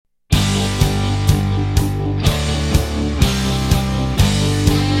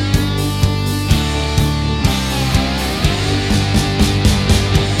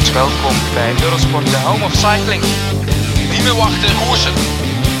Nogmaals welkom bij Eurosport, de home of cycling. Niet meer wachten, koersen.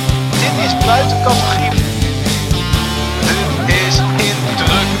 Dit is buiten categorie. Dit is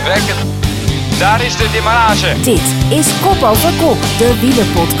indrukwekkend. Daar is de demarrage. Dit is Kop Over Kop, de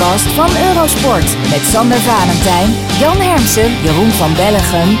wielerpodcast van Eurosport. Met Sander Valentijn, Jan Hermsen, Jeroen van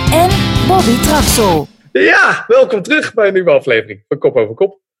Bellegem en Bobby Traxel. Ja, welkom terug bij een nieuwe aflevering van Kop Over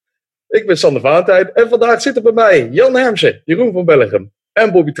Kop. Ik ben Sander Valentijn en vandaag zitten bij mij Jan Hermsen, Jeroen van Bellegem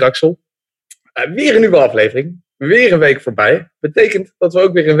en Bobby Traxel. Weer een nieuwe aflevering, weer een week voorbij. Betekent dat we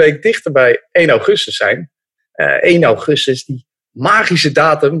ook weer een week dichter bij 1 augustus zijn. 1 augustus, die magische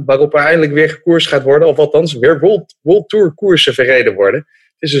datum waarop er eindelijk weer gekoerst gaat worden. Of althans, weer World Tour koersen verreden worden.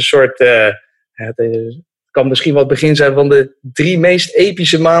 Het is een soort, het kan misschien wel het begin zijn van de 3 meest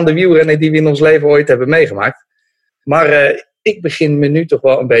epische maanden wielrennen die we in ons leven ooit hebben meegemaakt. Maar ik begin me nu toch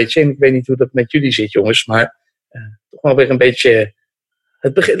wel een beetje, en ik weet niet hoe dat met jullie zit jongens, maar toch wel weer een beetje,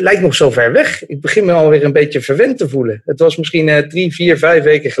 het lijkt nog zo ver weg. Ik begin me alweer een beetje verwend te voelen. Het was misschien 3, 4, 5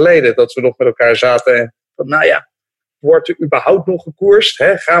 weken geleden dat we nog met elkaar zaten en van, nou ja, wordt er überhaupt nog gekoerst?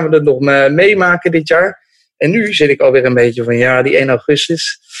 Hè? Gaan we het nog meemaken dit jaar? En nu zit ik alweer een beetje van, ja, die 1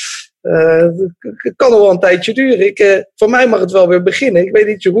 augustus, het kan nog wel een tijdje duren. Voor mij mag het wel weer beginnen. Ik weet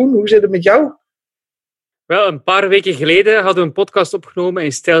niet, Jeroen, hoe zit het met jou? Wel, een paar weken geleden hadden we een podcast opgenomen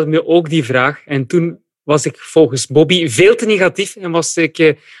en stelde me ook die vraag. En toen was ik volgens Bobby veel te negatief en was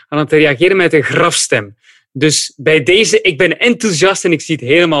ik aan het reageren met een grafstem. Dus bij deze, ik ben enthousiast en ik zie het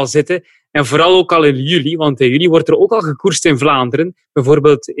helemaal zitten. En vooral ook al in juli, want in juli wordt er ook al gekoerst in Vlaanderen.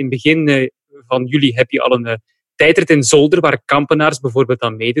 Bijvoorbeeld in het begin van juli heb je al een tijdrit in Zolder, waar Kampenaars bijvoorbeeld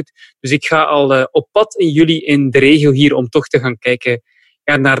aan meedoet. Dus ik ga al op pad in juli in de regio hier om toch te gaan kijken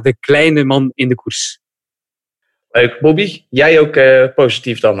naar de kleine man in de koers. Leuk, Bobby. Jij ook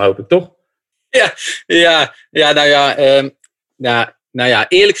positief dan, hoop ik, toch? Nou ja,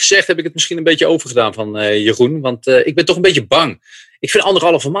 eerlijk gezegd heb ik het misschien een beetje overgedaan van Jeroen. Want ik ben toch een beetje bang. Ik vind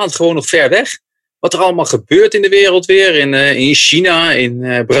 1,5 maand gewoon nog ver weg. Wat er allemaal gebeurt in de wereld weer. In China,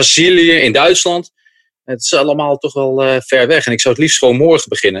 in Brazilië, in Duitsland. Het is allemaal toch wel ver weg. En ik zou het liefst gewoon morgen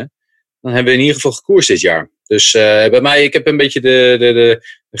beginnen. Dan hebben we in ieder geval gekoerst dit jaar. Dus bij mij, ik heb een beetje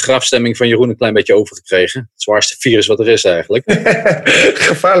de grafstemming van Jeroen een klein beetje overgekregen. Het zwaarste virus wat er is eigenlijk.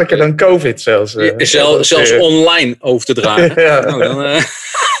 Gevaarlijker dan COVID zelfs. Zelfs online over te dragen. Ja. Nou, dan,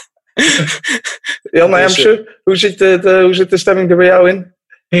 Jan Hermsen, hoe zit de stemming er bij jou in?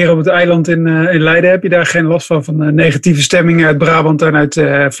 Hier op het eiland in Leiden heb je daar geen last van negatieve stemmingen uit Brabant en uit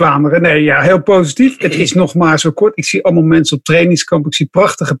Vlaanderen. Nee, ja, heel positief. Het is nog maar zo kort. Ik zie allemaal mensen op trainingskamp. Ik zie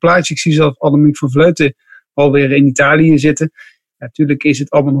prachtige plaatjes. Ik zie zelfs Annemiek van Vleuten alweer in Italië zitten. Natuurlijk is het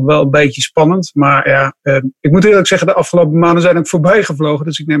allemaal nog wel een beetje spannend. Maar ja, ik moet eerlijk zeggen, de afgelopen maanden zijn ook voorbij gevlogen.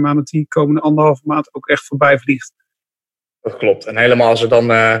 Dus ik neem aan dat die komende 1,5 maand ook echt voorbij vliegt. Dat klopt. En helemaal als er dan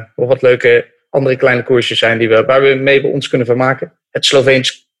nog wat leuke andere kleine koersjes zijn waar we mee bij ons kunnen vermaken. Het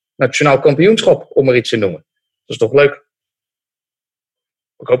Sloveens Nationaal Kampioenschap, om er iets te noemen. Dat is toch leuk.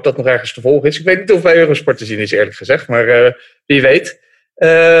 Ik hoop dat het nog ergens te volgen is. Ik weet niet of bij Eurosport te zien is, eerlijk gezegd. Maar wie weet.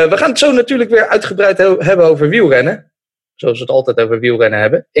 We gaan het zo natuurlijk weer uitgebreid hebben over wielrennen. Zoals we het altijd over wielrennen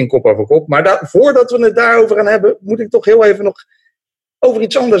hebben. In Kop Over Kop. Maar voordat we het daarover gaan hebben, moet ik toch heel even nog over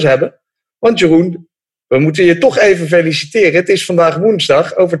iets anders hebben. Want Jeroen, we moeten je toch even feliciteren. Het is vandaag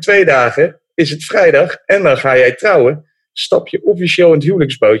woensdag. Over 2 dagen is het vrijdag. En dan ga jij trouwen. Stap je officieel in het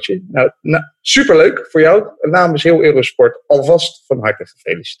huwelijksbootje. Nou, superleuk voor jou. Namens heel Eurosport alvast van harte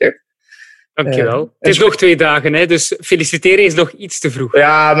gefeliciteerd. Dankjewel. Het is nog 2 dagen, hè, dus feliciteren is nog iets te vroeg.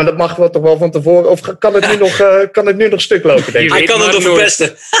 Ja, maar dat mag wel toch wel van tevoren. Of kan het nu nog stuk lopen, denk ik? Hij kan het nog verpesten.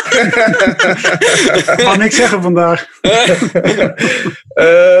 Ik kan niks zeggen vandaag.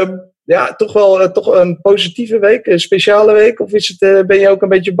 Ja, toch een positieve week, een speciale week. Of ben je ook een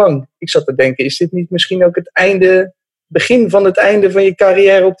beetje bang? Ik zat te denken, is dit niet misschien ook het begin van het einde van je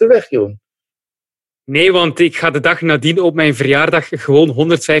carrière op de weg, Jeroen? Nee, want ik ga de dag nadien op mijn verjaardag gewoon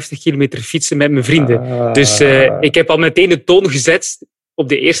 150 kilometer fietsen met mijn vrienden. Dus ik heb al meteen de toon gezet op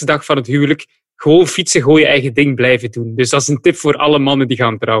de eerste dag van het huwelijk. Gewoon fietsen, gewoon je eigen ding blijven doen. Dus dat is een tip voor alle mannen die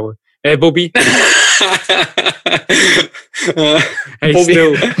gaan trouwen. Bobby?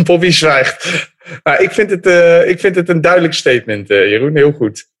 Bobby zwijgt. Nou, ik vind het een duidelijk statement, Jeroen. Heel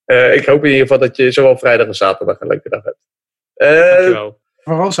goed. Ik hoop in ieder geval dat je zowel vrijdag als zaterdag een leuke dag hebt. Dankjewel.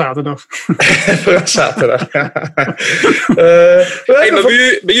 Vooral zaterdag. Vooral zaterdag. Maar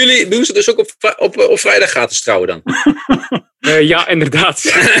bij jullie doen ze dus ook op vrijdag gratis trouwen dan? Ja, inderdaad.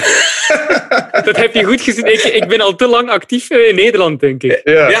 Dat heb je goed gezien. Ik ben al te lang actief in Nederland, denk ik.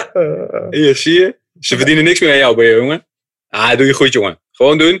 Ja. Hier, zie je. Ze verdienen niks meer aan jou, jongen. Doe je goed, jongen.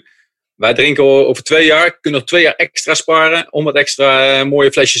 Gewoon doen. Wij drinken over 2 jaar, kunnen nog 2 jaar extra sparen om wat extra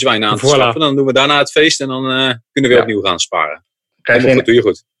mooie flesjes wijn aan te schaffen. Dan doen we daarna het feest en dan kunnen we weer opnieuw gaan sparen. Krijg je doe je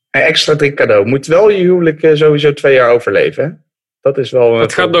goed. Een extra drinkcadeau. Moet wel je huwelijk sowieso 2 jaar overleven, hè? Dat is wel...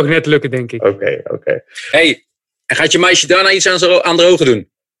 Dat gaat nog net lukken, denk ik. Oké. Hey, en gaat je meisje daarna iets aan de ogen doen?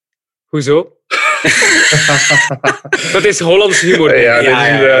 Hoezo? Dat is Hollands humor.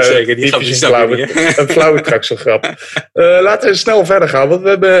 Ja, zeker. Die een flauwe Traxel-grap. Laten we snel verder gaan, want we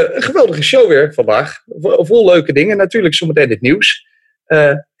hebben een geweldige show weer vandaag. Vol leuke dingen. Natuurlijk zometeen het nieuws.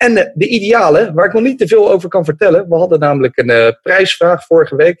 En de idealen, waar ik nog niet te veel over kan vertellen. We hadden namelijk een prijsvraag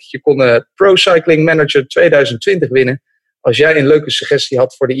vorige week. Je kon Pro Cycling Manager 2020 winnen. Als jij een leuke suggestie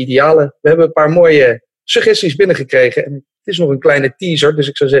had voor de idealen. We hebben een paar mooie suggesties binnengekregen. En het is nog een kleine teaser, dus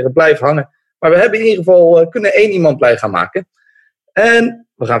ik zou zeggen blijf hangen. Maar we hebben in ieder geval kunnen 1 iemand blij gaan maken. En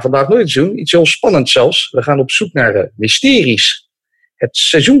we gaan vandaag nog iets doen. Iets heel spannends zelfs. We gaan op zoek naar mysteries. Het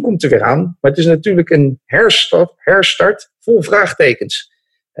seizoen komt er weer aan. Maar het is natuurlijk een herstart vol vraagtekens.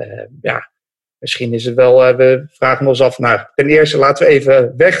 Misschien is het wel... we vragen ons af... Nou, ten eerste laten we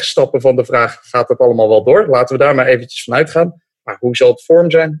even wegstappen van de vraag... Gaat het allemaal wel door? Laten we daar maar eventjes van uitgaan. Maar hoe zal het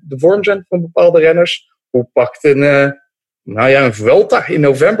de vorm zijn van bepaalde renners? Hoe pakt een Vuelta in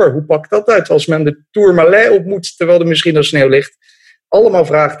november, hoe pakt dat uit? Als men de Tourmalet op moet, terwijl er misschien al sneeuw ligt. Allemaal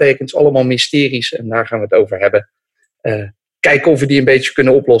vraagtekens, allemaal mysteries. En daar gaan we het over hebben. Kijken of we die een beetje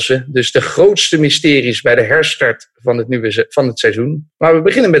kunnen oplossen. Dus de grootste mysteries bij de herstart van het seizoen. Maar we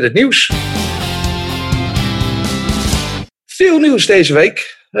beginnen met het nieuws. Veel nieuws deze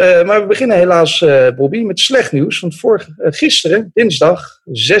week. Maar we beginnen helaas, Bobby, met slecht nieuws. Want gisteren, dinsdag,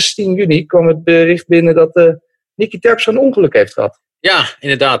 16 juni, kwam het bericht binnen dat... Nicky Terpstra een ongeluk heeft gehad. Ja,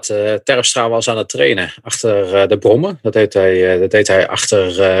 inderdaad. Terpstra was aan het trainen achter de brommen. Dat deed hij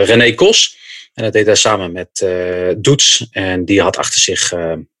achter René Kos. En dat deed hij samen met Doets. En die had achter zich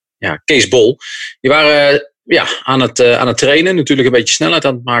Kees Bol. Die waren aan het trainen. Natuurlijk een beetje snelheid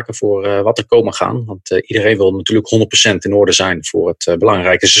aan het maken voor wat er komen gaan. Want iedereen wil natuurlijk 100% in orde zijn voor het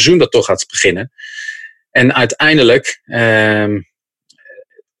belangrijke seizoen dat toch gaat beginnen. En uiteindelijk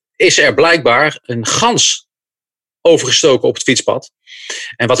is er blijkbaar een gans overgestoken op het fietspad.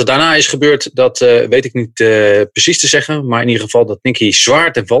 En wat er daarna is gebeurd, dat weet ik niet precies te zeggen. Maar in ieder geval dat Nicky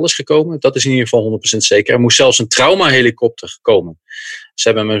zwaar ten val is gekomen. Dat is in ieder geval 100% zeker. Er moest zelfs een traumahelikopter komen. Ze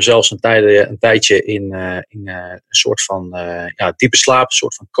hebben hem zelfs een tijdje in een soort van diepe slaap, een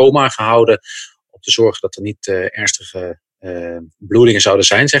soort van coma gehouden. Om te zorgen dat er niet ernstige bloedingen zouden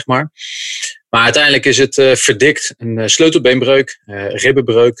zijn, zeg maar. Maar uiteindelijk is het verdikt. Een sleutelbeenbreuk,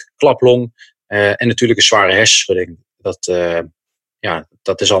 ribbenbreuk, klaplong. En natuurlijk een zware hersenschudding.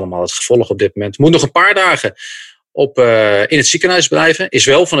 Dat is allemaal het gevolg op dit moment. Moet nog een paar dagen in het ziekenhuis blijven. Is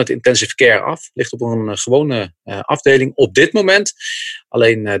wel van het intensive care af. Ligt op een gewone afdeling op dit moment.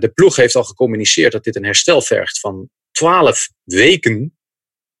 Alleen de ploeg heeft al gecommuniceerd dat dit een herstel vergt van 12 weken.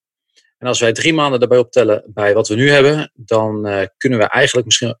 En als wij 3 maanden daarbij optellen bij wat we nu hebben, dan kunnen we eigenlijk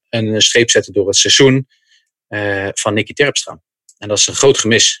misschien een streep zetten door het seizoen van Nicky Terpstra. En dat is een groot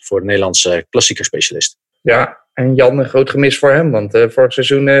gemis voor de Nederlandse klassiekerspecialist. Ja, en Jan, een groot gemis voor hem. Want vorig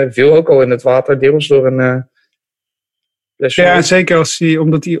seizoen viel ook al in het water, deels door een blessure. Ja, zeker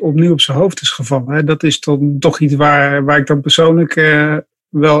omdat hij opnieuw op zijn hoofd is gevallen. Hè. Dat is toch iets waar ik dan persoonlijk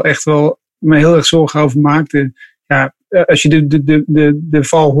wel me heel erg zorgen over maakte. Ja, als je de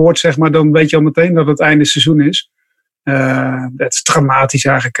val hoort, zeg maar, dan weet je al meteen dat het einde seizoen is. Het is dramatisch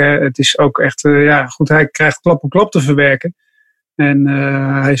eigenlijk. Hè. Het is ook echt, goed, hij krijgt klap op klap te verwerken. En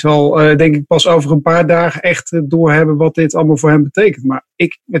hij zal, denk ik, pas over een paar dagen echt doorhebben wat dit allemaal voor hem betekent. Maar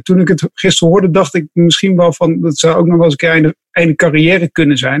toen ik het gisteren hoorde, dacht ik misschien wel van, dat zou ook nog wel eens een einde carrière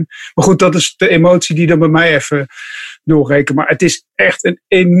kunnen zijn. Maar goed, dat is de emotie die dan bij mij even doorrekent. Maar het is echt een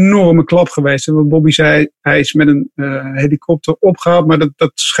enorme klap geweest. En wat Bobby zei, hij is met een helikopter opgehaald. Maar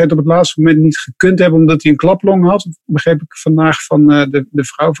dat schijnt op het laatste moment niet gekund te hebben, omdat hij een klaplong had. Dat begreep ik vandaag van de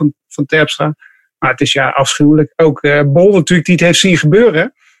vrouw van Terpstra. Maar het is afschuwelijk. Ook Bol natuurlijk die het heeft zien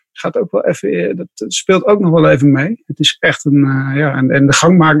gebeuren. Gaat ook wel even, dat speelt ook nog wel even mee. Het is echt en de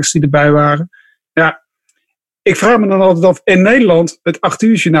gangmakers die erbij waren. Ja, ik vraag me dan altijd af, in Nederland, het 8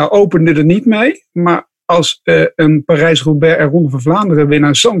 uurtje opende er niet mee. Maar als een Parijs-Roubaix en Ronde van Vlaanderen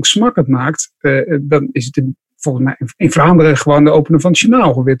winnaar zo'n smakkend maakt, dan is het volgens mij in Vlaanderen gewoon de openen van het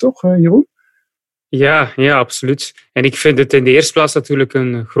journaal weer, toch Jeroen? Ja, absoluut. En ik vind het in de eerste plaats natuurlijk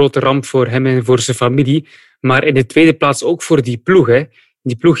een grote ramp voor hem en voor zijn familie. Maar in de tweede plaats ook voor die ploeg. Hè.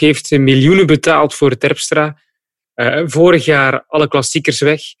 Die ploeg heeft miljoenen betaald voor Terpstra. Vorig jaar alle klassiekers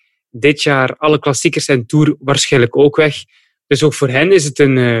weg. Dit jaar alle klassiekers en Tour waarschijnlijk ook weg. Dus ook voor hen is het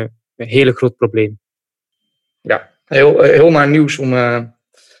een hele groot probleem. Ja, heel naar nieuws om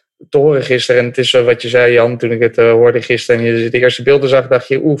te horen gisteren. En het is wat je zei, Jan, toen ik het hoorde gisteren. En je de eerste beelden zag, dacht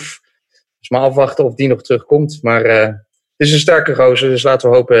je, dus maar afwachten of die nog terugkomt. Maar het is een sterke gozer. Dus laten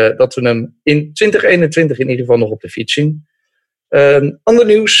we hopen dat we hem in 2021 in ieder geval nog op de fiets zien. Ander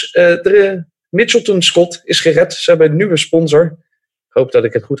nieuws. Mitchelton Scott is gered. Ze hebben een nieuwe sponsor. Ik hoop dat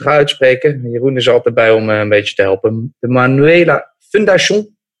ik het goed ga uitspreken. Jeroen is er altijd bij om een beetje te helpen. De Manuela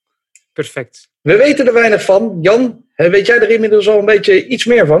Fundation. Perfect. We weten er weinig van. Jan, weet jij er inmiddels al een beetje iets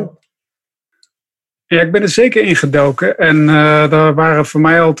meer van? Ja, ik ben er zeker ingedoken. En daar waren voor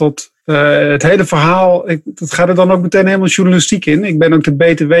mij al tot het hele verhaal. Dat gaat er dan ook meteen helemaal journalistiek in. Ik ben ook de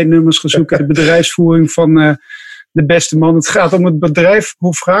BTW-nummers gaan zoeken. De bedrijfsvoering van de beste man. Het gaat om het bedrijf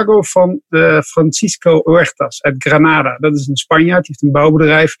Hufrago van Francisco Huertas uit Granada. Dat is een Spanjaard. Die heeft een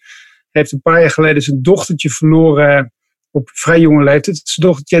bouwbedrijf. Hij heeft een paar jaar geleden zijn dochtertje verloren op vrij jonge leeftijd. Zijn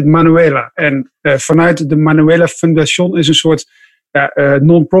dochtertje heet Manuela. En vanuit de Manuela Fundation is een soort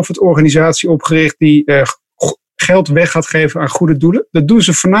non-profit organisatie opgericht die geld weg gaat geven aan goede doelen. Dat doen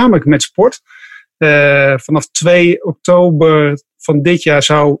ze voornamelijk met sport. Vanaf 2 oktober van dit jaar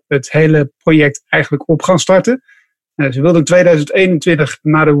zou het hele project eigenlijk op gaan starten. Ze wilden in 2021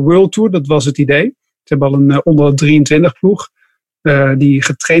 naar de World Tour, dat was het idee. Ze hebben al een onder 23 ploeg die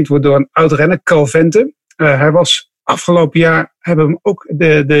getraind wordt door een oud-renner, Calvente. Hij was afgelopen jaar, hebben we hem ook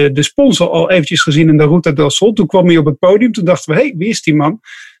de sponsor al eventjes gezien in de Ruta del Sol. Toen kwam hij op het podium, toen dachten we, wie is die man?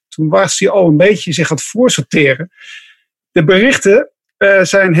 Toen was hij al een beetje zich aan het voorsorteren. De berichten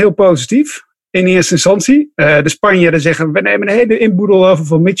zijn heel positief. In eerste instantie. De Spanjaarden zeggen, we nemen een hele inboedel over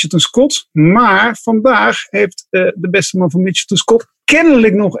van Mitchelton Scott. Maar vandaag heeft de beste man van Mitchelton Scott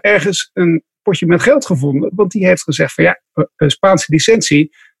kennelijk nog ergens een potje met geld gevonden. Want die heeft gezegd van een Spaanse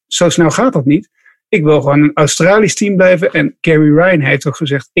licentie, zo snel gaat dat niet. Ik wil gewoon een Australisch team blijven. En Gary Ryan heeft ook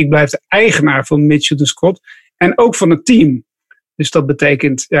gezegd, ik blijf de eigenaar van Mitchelton Scott. En ook van het team. Dus dat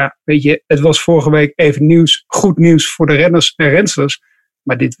betekent, het was vorige week even nieuws, goed nieuws voor de renners en rensters.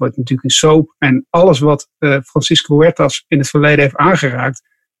 Maar dit wordt natuurlijk een soap. En alles wat Francisco Huertas in het verleden heeft aangeraakt,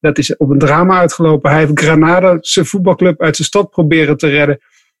 dat is op een drama uitgelopen. Hij heeft Granada, zijn voetbalclub, uit zijn stad proberen te redden.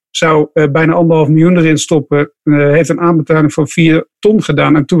 Zou bijna 1,5 miljoen erin stoppen. Heeft een aanbetaling van 4 ton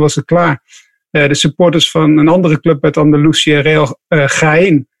gedaan. En toen was het klaar. De supporters van een andere club uit Andalusië, Real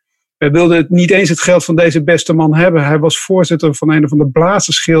Jaén, wilden niet eens het geld van deze beste man hebben. Hij was voorzitter van een van de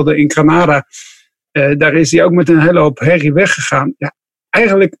blazersgilden in Granada. Daar is hij ook met een hele hoop herrie weggegaan. Ja,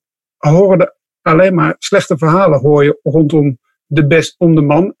 eigenlijk horen alleen maar slechte verhalen hoor je rondom om de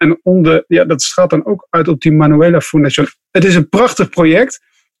man. En dat gaat dan ook uit op die Manuela Foundation. Het is een prachtig project,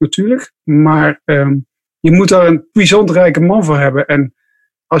 natuurlijk. Maar je moet daar een puissant rijke man voor hebben. En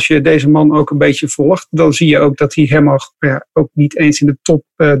als je deze man ook een beetje volgt, dan zie je ook dat hij helemaal ook niet eens in de top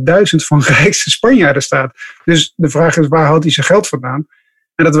 1000 van rijkste Spanjaarden staat. Dus de vraag is, waar haalt hij zijn geld vandaan?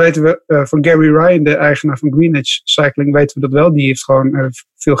 En dat weten we van Gary Ryan, de eigenaar van Greenwich Cycling, weten we dat wel. Die heeft gewoon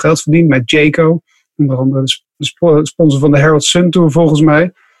veel geld verdiend met Jayco. Onder andere de sponsor van de Herald Sun Tour volgens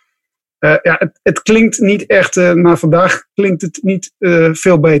mij. Het klinkt niet echt, maar vandaag klinkt het niet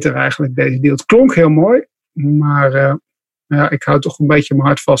veel beter eigenlijk, deze deal. Het klonk heel mooi, maar ik hou toch een beetje mijn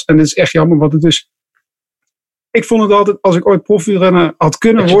hart vast. En het is echt jammer, want het is... Ik vond het altijd, als ik ooit profielrenner had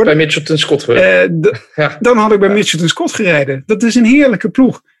kunnen worden... bij Mitchelton Scott dan had ik bij Mitchelton Scott gereden. Dat is een heerlijke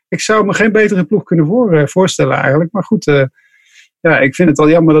ploeg. Ik zou me geen betere ploeg kunnen voorstellen eigenlijk. Maar goed, ik vind het wel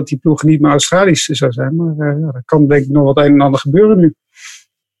jammer dat die ploeg niet meer Australisch zou zijn. Maar er kan denk ik nog wat een en ander gebeuren nu.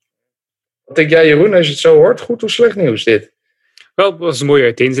 Wat denk jij, Jeroen, als je het zo hoort? Goed of slecht nieuws dit? Wel, dat was een mooie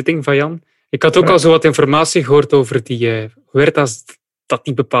uiteenzetting van Jan. Ik had ook al zo wat informatie gehoord over die Huertas, dat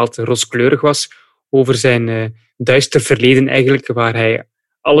niet bepaald rooskleurig was. Over zijn duister verleden eigenlijk, waar hij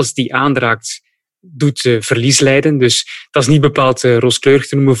alles die aanraakt doet verlies lijden. Dus dat is niet bepaald rooskleurig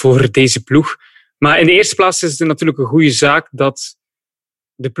te noemen voor deze ploeg. Maar in de eerste plaats is het natuurlijk een goede zaak dat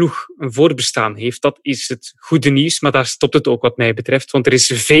de ploeg een voorbestaan heeft. Dat is het goede nieuws, maar daar stopt het ook wat mij betreft. Want er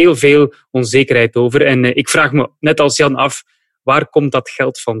is veel onzekerheid over. En ik vraag me, net als Jan, af, waar komt dat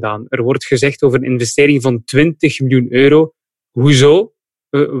geld vandaan? Er wordt gezegd over een investering van 20 miljoen euro. Hoezo?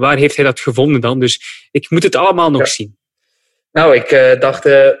 Waar heeft hij dat gevonden dan? Dus ik moet het allemaal nog zien. Nou, ik dacht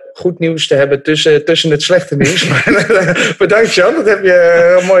goed nieuws te hebben tussen het slechte nieuws. Maar bedankt Jan, dat heb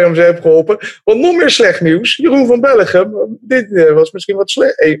je mooi om ze hebt geholpen. Want nog meer slecht nieuws. Jeroen van Bellegem, dit was misschien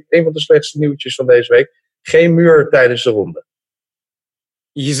een van de slechtste nieuwtjes van deze week. Geen muur tijdens de ronde.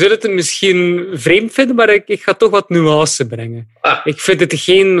 Je zult het misschien vreemd vinden, maar ik ga toch wat nuance brengen. Ik vind het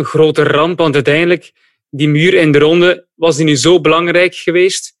geen grote ramp, want uiteindelijk, die muur in de ronde, was die nu zo belangrijk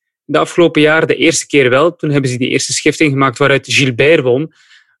geweest? De afgelopen jaar, de eerste keer wel. Toen hebben ze die eerste schifting gemaakt waaruit Gilbert won.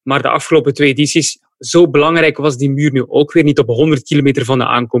 Maar de afgelopen 2 edities zo belangrijk was die muur nu ook weer niet op 100 kilometer van de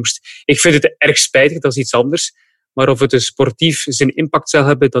aankomst. Ik vind het erg spijtig, dat is iets anders. Maar of het dus sportief zijn impact zal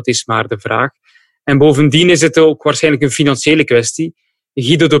hebben, dat is maar de vraag. En bovendien is het ook waarschijnlijk een financiële kwestie.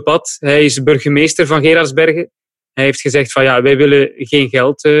 Guido de Pad, hij is burgemeester van Gerardsbergen. Hij heeft gezegd van wij willen geen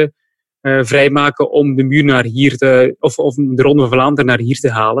geld vrijmaken om de muur naar hier of de Ronde van Vlaanderen naar hier te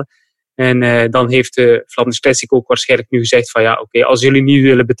halen. En dan heeft de Flanders Classic ook waarschijnlijk nu gezegd van oké, als jullie niet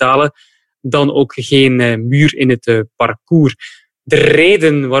willen betalen, dan ook geen muur in het parcours. De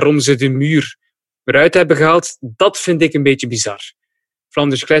reden waarom ze de muur eruit hebben gehaald, dat vind ik een beetje bizar.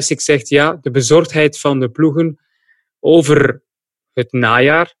 Flanders Classic zegt de bezorgdheid van de ploegen over het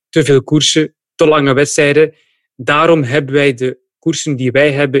najaar, te veel koersen, te lange wedstrijden. Daarom hebben wij de koersen die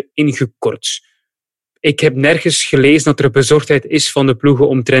wij hebben ingekort. Ik heb nergens gelezen dat er bezorgdheid is van de ploegen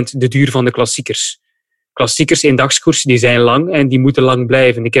omtrent de duur van de klassiekers. Klassiekers, eendagskoersen, die zijn lang en die moeten lang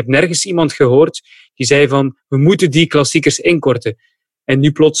blijven. Ik heb nergens iemand gehoord die zei van we moeten die klassiekers inkorten. En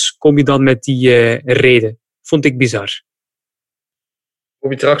nu plots kom je dan met die reden. Vond ik bizar.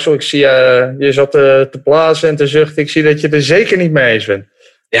 Bobby Traxel, ik zie je zat te blazen en te zuchten. Ik zie dat je er zeker niet mee eens bent.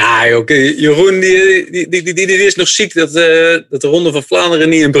 Ja, oké. Jeroen die is nog ziek dat de Ronde van Vlaanderen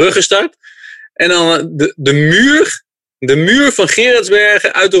niet in Brugge start. En dan de muur van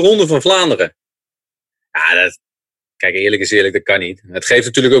Gerardsbergen uit de Ronde van Vlaanderen. Ja, kijk, eerlijk is eerlijk, dat kan niet. Het geeft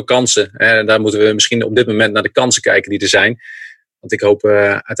natuurlijk ook kansen. Daar moeten we misschien op dit moment naar de kansen kijken die er zijn. Want ik hoop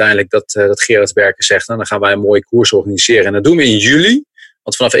uiteindelijk dat Gerardsbergen zegt, dan gaan wij een mooie koers organiseren. En dat doen we in juli.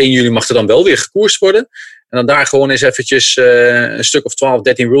 Want vanaf 1 juli mag er dan wel weer gekoerst worden. En dan daar gewoon eens eventjes een stuk of 12,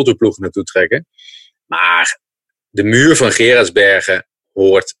 13 World Tour ploegen naartoe trekken. Maar de muur van Gerardsbergen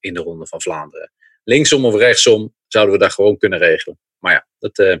hoort in de Ronde van Vlaanderen. Linksom of rechtsom zouden we dat gewoon kunnen regelen. Maar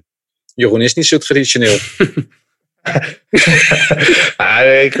Jeroen is niet zo traditioneel.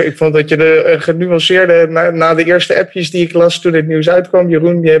 Ik vond dat je de genuanceerde, na de eerste appjes die ik las toen het nieuws uitkwam,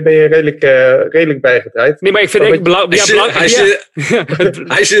 Jeroen, ben je redelijk bijgedraaid. Nee, maar ik vind het belangrijk.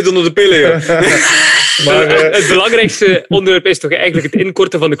 Hij zit onder de pillen, joh. Maar het belangrijkste onderwerp is toch eigenlijk het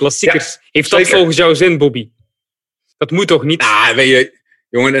inkorten van de klassiekers. Heeft dat zeker volgens jou zin, Bobby? Dat moet toch niet? Weet je,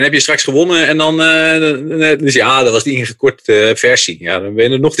 jongen, dan heb je straks gewonnen en dan... dus dat was die ingekorte versie. Ja, dan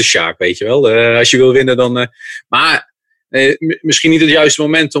ben je nog de Sjaak, weet je wel. Als je wil winnen, dan... maar misschien niet het juiste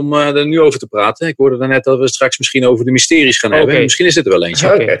moment om er nu over te praten. Ik hoorde daarnet dat we straks misschien over de mysteries gaan hebben. Misschien is dit er wel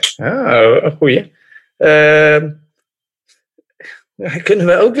eentje. Oké. Een goeie. Kunnen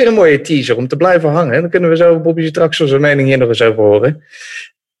we ook weer een mooie teaser om te blijven hangen. Dan kunnen we zo Bobby straks zijn mening hier nog eens over horen.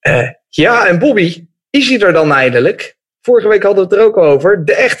 En Bobby, is hij er dan eindelijk? Vorige week hadden we het er ook over.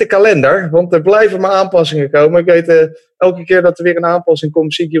 De echte kalender. Want er blijven maar aanpassingen komen. Ik weet, elke keer dat er weer een aanpassing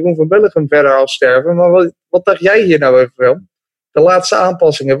komt, zie ik Jeroen van Bellegem verder afsterven. Maar wat dacht jij hier nou even van? De laatste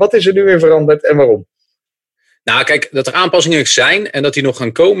aanpassingen. Wat is er nu weer veranderd en waarom? Nou, kijk, dat er aanpassingen zijn en dat die nog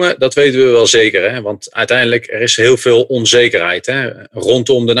gaan komen, dat weten we wel zeker. Hè? Want uiteindelijk er is heel veel onzekerheid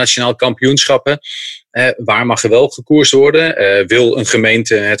rondom de nationale kampioenschappen. Waar mag er wel gekoerst worden? Wil een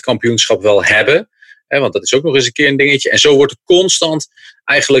gemeente het kampioenschap wel hebben? Want dat is ook nog eens een keer een dingetje. En zo wordt er constant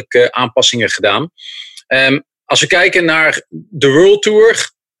eigenlijk aanpassingen gedaan. Als we kijken naar de World Tour,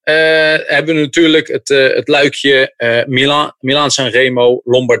 hebben we natuurlijk het luikje Milaan-San Remo,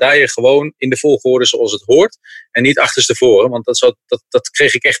 Lombardije gewoon in de volgorde zoals het hoort. En niet achterstevoren, want dat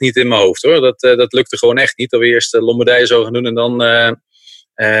kreeg ik echt niet in mijn hoofd, hoor. Dat lukte gewoon echt niet. Dat we eerst Lombardije zo gaan doen en dan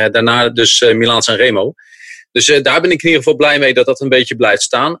daarna dus Milaan-San Remo. Dus daar ben ik in ieder geval blij mee dat dat een beetje blijft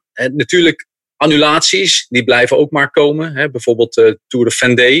staan. Natuurlijk annulaties, die blijven ook maar komen. Hè? Bijvoorbeeld Tour de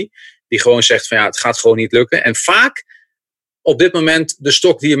Vendée, die gewoon zegt van het gaat gewoon niet lukken. En vaak op dit moment de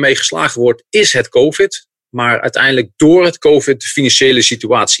stok die ermee geslagen wordt, is het COVID. Maar uiteindelijk door het COVID de financiële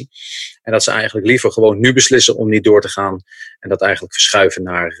situatie. En dat ze eigenlijk liever gewoon nu beslissen om niet door te gaan. En dat eigenlijk verschuiven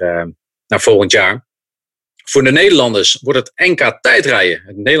naar volgend jaar. Voor de Nederlanders wordt het NK tijdrijden,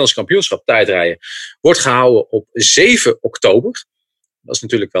 het Nederlands kampioenschap tijdrijden, wordt gehouden op 7 oktober. Dat is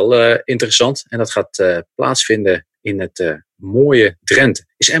natuurlijk wel interessant. En dat gaat plaatsvinden in het mooie Drenthe.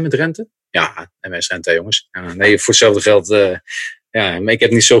 Is Emmen Drenthe? Ja, MS Drenthe, jongens. Nee, voor hetzelfde geld. Maar ik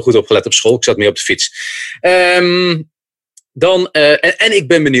heb niet zo goed opgelet op school. Ik zat meer op de fiets. En ik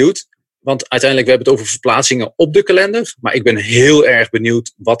ben benieuwd. Want uiteindelijk, we hebben het over verplaatsingen op de kalender. Maar ik ben heel erg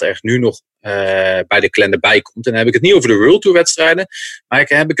benieuwd wat er nu nog bij de kalender bij komt. En dan heb ik het niet over de World Tour wedstrijden. Maar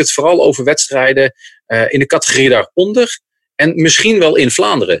heb ik het vooral over wedstrijden in de categorie daaronder. En misschien wel in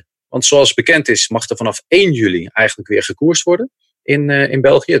Vlaanderen. Want zoals bekend is, mag er vanaf 1 juli eigenlijk weer gekoerst worden in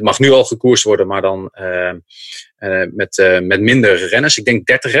België. Het mag nu al gekoerst worden, maar dan met minder renners. Ik denk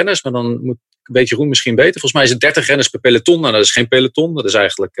 30 renners, maar dan weet Jeroen misschien beter. Volgens mij is het 30 renners per peloton. Nou, dat is geen peloton. Dat is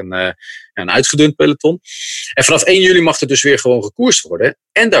eigenlijk een uitgedund peloton. En vanaf 1 juli mag er dus weer gewoon gekoerst worden.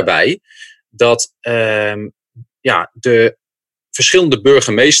 En daarbij dat de verschillende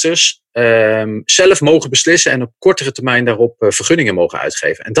burgemeesters zelf mogen beslissen en op kortere termijn daarop vergunningen mogen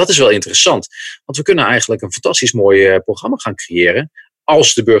uitgeven. En dat is wel interessant. Want we kunnen eigenlijk een fantastisch mooi programma gaan creëren.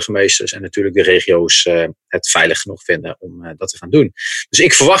 Als de burgemeesters en natuurlijk de regio's het veilig genoeg vinden om dat te gaan doen. Dus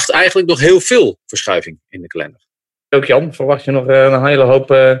ik verwacht eigenlijk nog heel veel verschuiving in de kalender. Ook Jan, verwacht je nog een hele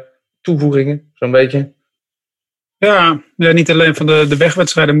hoop toevoegingen, zo'n beetje? Ja, niet alleen van de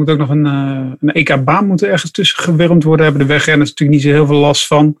wegwedstrijden. Er moet ook nog een EK-baan moeten ergens tussen gewurmd worden. Hebben de wegrenners natuurlijk niet zo heel veel last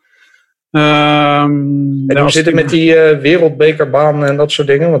van. En hoe zit het met die wereldbekerbaan en dat soort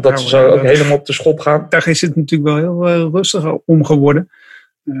dingen? Want dat zou ook helemaal op de schop gaan. Daar is het natuurlijk wel heel rustig om geworden.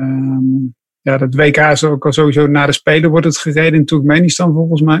 Dat WK is ook al sowieso na de Spelen wordt het gereden in Turkmenistan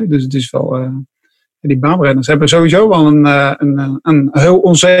volgens mij. Dus het is wel... die baanrenners hebben sowieso wel een heel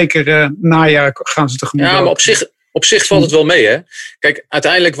onzeker najaar gaan ze tegemoet. Ja, maar op zich valt het wel mee, hè? Kijk,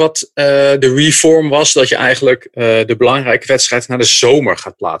 uiteindelijk wat de reform was, dat je eigenlijk de belangrijke wedstrijd naar de zomer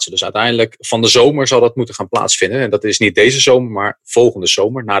gaat plaatsen. Dus uiteindelijk van de zomer zal dat moeten gaan plaatsvinden. En dat is niet deze zomer, maar volgende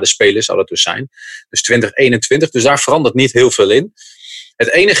zomer. Na de Spelen zou dat dus zijn. Dus 2021. Dus daar verandert niet heel veel in.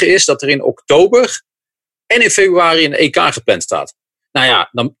 Het enige is dat er in oktober en in februari een EK gepland staat. Nou ja,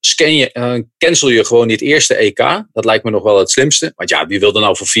 dan cancel je gewoon niet het eerste EK. Dat lijkt me nog wel het slimste. Want ja, wie wil er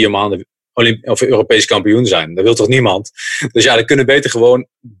nou voor 4 maanden of Europees kampioen zijn? Dat wil toch niemand? Dus ja, dan kunnen we beter gewoon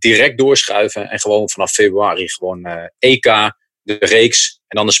direct doorschuiven. En gewoon vanaf februari gewoon EK, de reeks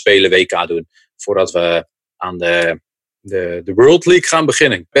en dan de Spelen WK doen. Voordat we aan de World League gaan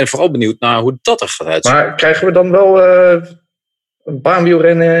beginnen. Ik ben vooral benieuwd naar hoe dat er gaat uitzien. Maar krijgen we dan wel een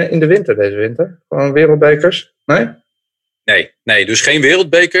baanwielrennen in de winter deze winter? Gewoon wereldbekers? Nee, dus geen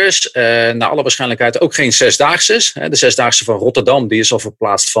wereldbekers. Naar alle waarschijnlijkheid ook geen zesdaagses. De zesdaagse van Rotterdam die is al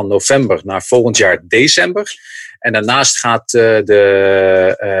verplaatst van november naar volgend jaar december. En daarnaast gaat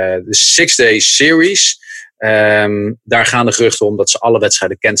de Six Day Series. Daar gaan de geruchten om dat ze alle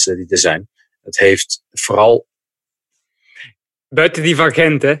wedstrijden cancelen die er zijn. Het heeft vooral... Buiten die van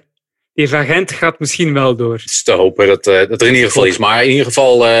Gent, hè? Die van Gent gaat misschien wel door. Het is te hopen dat er in ieder geval is. Maar in ieder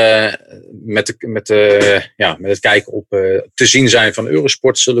geval met het kijken op te zien zijn van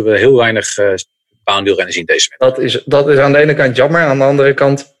Eurosport zullen we heel weinig baanwielrennen zien deze winter. Dat is aan de ene kant jammer. Aan de andere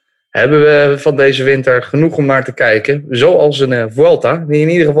kant hebben we van deze winter genoeg om naar te kijken. Zoals een Vuelta, die in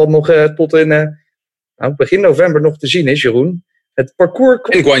ieder geval nog tot in begin november nog te zien is, Jeroen. Het parcours...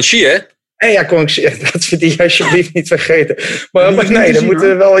 In Guangxi, hè? En ja, dat we die alsjeblieft niet vergeten. Maar nee, dan moeten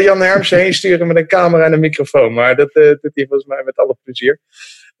we wel Jan Hermsen heen sturen met een camera en een microfoon. Maar dat doet hij volgens mij met alle plezier.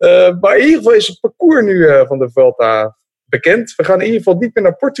 Maar in ieder geval is het parcours nu van de Vuelta bekend. We gaan in ieder geval niet meer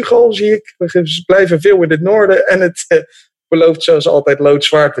naar Portugal, zie ik. We blijven veel in het noorden. En het belooft zoals altijd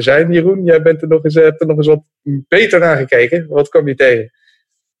loodzwaar te zijn. Jeroen, jij hebt er nog eens wat beter naar gekeken. Wat kwam je tegen?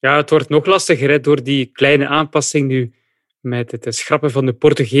 Ja, het wordt nog lastiger hè, door die kleine aanpassing nu. Met het schrappen van de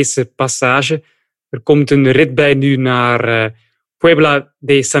Portugese passage. Er komt een rit bij nu naar Puebla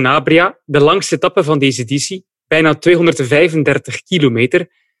de Sanabria. De langste etappe van deze editie. Bijna 235 kilometer.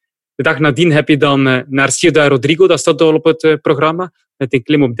 De dag nadien heb je dan naar Ciudad Rodrigo. Dat staat al op het programma. Met een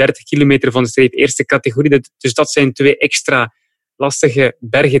klim op 30 kilometer van de streep eerste categorie. Dus dat zijn 2 extra lastige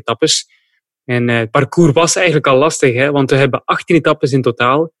bergetappes. En het parcours was eigenlijk al lastig. Hè, want we hebben 18 etappes in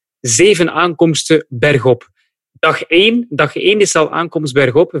totaal. 7 aankomsten bergop. Dag 1 is al aankomst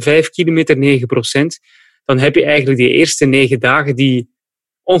bergop, 5 kilometer, 9%. Dan heb je eigenlijk die eerste 9 dagen die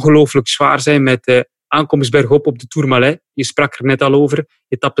ongelooflijk zwaar zijn met de aankomst bergop op de Tourmalet. Je sprak er net al over.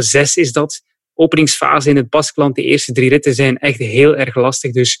 Etappe 6 is dat. Openingsfase in het Baskeland. De eerste 3 ritten zijn echt heel erg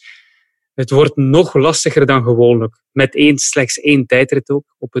lastig. Dus het wordt nog lastiger dan gewoonlijk. Met slechts 1 tijdrit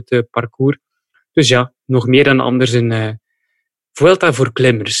ook op het parcours. Dus ja, nog meer dan anders een Vuelta voor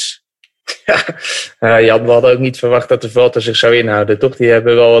klimmers. Jan, we hadden ook niet verwacht dat de Vuelta zich zou inhouden, toch? Die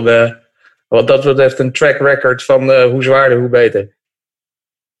hebben wel wat dat betreft een track record van hoe zwaarder, hoe beter.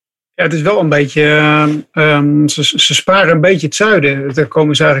 Ja, het is wel een beetje... ze sparen een beetje het zuiden. Daar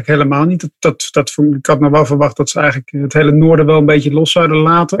komen ze eigenlijk helemaal niet. Ik had nog wel verwacht dat ze eigenlijk het hele noorden wel een beetje los zouden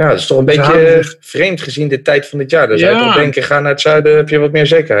laten. Ja, dat is toch een beetje vreemd gezien de tijd van dit jaar. Dan zou je toch denken, ga naar het zuiden, heb je wat meer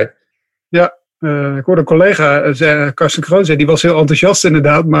zekerheid. Ja. Ik hoorde een collega, Karsten Kroon, die was heel enthousiast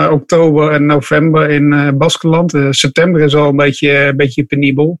inderdaad. Maar oktober en november in Baskeland, september is al een beetje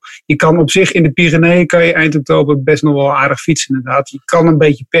penibel. Je kan op zich in de Pyreneeën kan je eind oktober best nog wel aardig fietsen inderdaad. Je kan een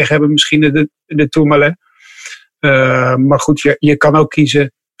beetje pech hebben misschien in de Tourmalet. Maar goed, je kan ook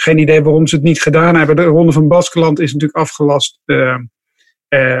kiezen. Geen idee waarom ze het niet gedaan hebben. De Ronde van Baskeland is natuurlijk afgelast.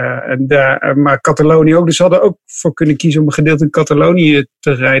 Maar Catalonië ook. Dus ze hadden ook voor kunnen kiezen om een gedeelte in Catalonië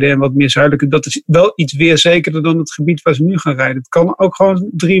te rijden. En wat meer zuidelijker. Dat is wel iets weer zekerder dan het gebied waar ze nu gaan rijden. Het kan ook gewoon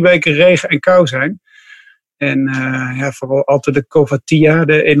 3 weken regen en kou zijn. En vooral altijd de Covatia.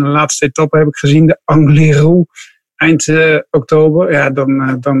 De ene laatste etappe heb ik gezien. De Angliru. Eind oktober. Ja,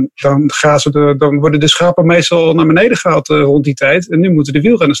 dan worden de schapen meestal naar beneden gehaald rond die tijd. En nu moeten de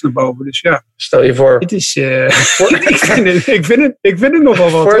wielrenners naar boven. Dus ja. Stel je voor. Het is, ik vind het nogal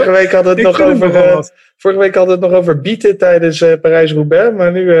wat. Vorige week hadden we het nog over bieten tijdens Parijs-Roubaix.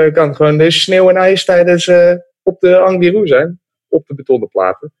 Maar nu kan gewoon de sneeuw en ijs tijdens op de Angliru zijn. Op de betonnen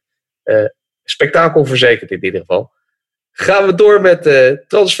platen. Spektakel verzekerd in ieder geval. Gaan we door met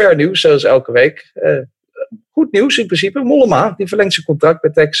transfernieuws, zoals elke week. Goed nieuws in principe. Mollema, die verlengt zijn contract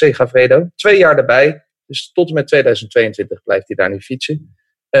bij Trek Segafredo. 2 jaar erbij. Dus tot en met 2022 blijft hij daar nu fietsen.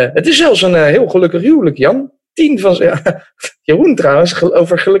 Het is zelfs een heel gelukkig huwelijk, Jan. 10 van zijn... Jeroen trouwens,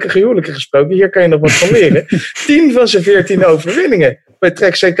 over gelukkige huwelijken gesproken. Hier kan je nog wat van leren. 10 van zijn 14 overwinningen bij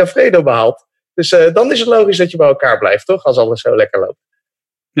Trek Segafredo behaald. Dus dan is het logisch dat je bij elkaar blijft, toch? Als alles zo lekker loopt.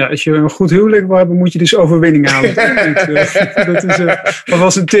 Ja, als je een goed huwelijk wil hebben, moet je dus overwinning halen. Dat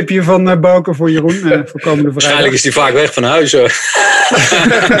was een tipje van Bouke voor Jeroen voor komende vrijdag. Waarschijnlijk is hij vaak weg van huis.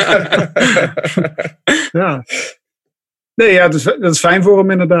 Ja. Nee, ja, dat is fijn voor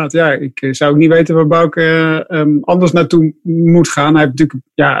hem inderdaad. Ja, ik zou ook niet weten waar Bouke anders naartoe moet gaan. Hij heeft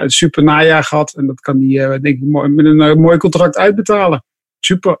natuurlijk een super najaar gehad. En dat kan hij denk ik met een mooi contract uitbetalen.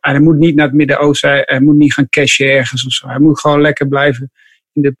 Super. En hij moet niet naar het Midden-Oosten. Hij moet niet gaan cashen ergens of zo. Hij moet gewoon lekker blijven.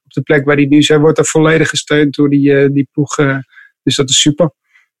 Op de plek waar hij nu is. Hij wordt er volledig gesteund door die ploeg. Dus dat is super.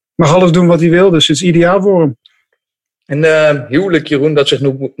 Mag alles doen wat hij wil. Dus het is ideaal voor hem. En huwelijk, Jeroen, dat zich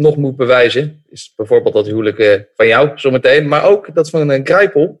nog moet bewijzen. Is bijvoorbeeld dat huwelijk van jou zometeen. Maar ook dat van een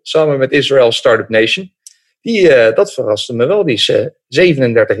Greipel. Samen met Israel Startup Nation. Dat verraste me wel. Die is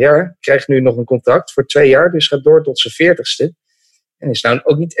 37 jaar. Krijgt nu nog een contract voor 2 jaar. Dus gaat door tot zijn 40ste. En is nou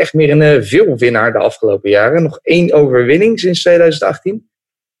ook niet echt meer een veelwinnaar de afgelopen jaren. Nog 1 overwinning sinds 2018.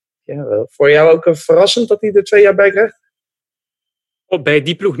 Ja, voor jou ook verrassend dat hij er 2 jaar bij krijgt? Bij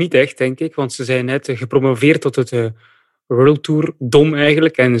die ploeg niet echt, denk ik. Want ze zijn net gepromoveerd tot het World Tour Dom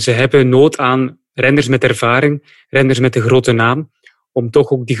eigenlijk. En ze hebben nood aan renners met ervaring, renners met een grote naam, om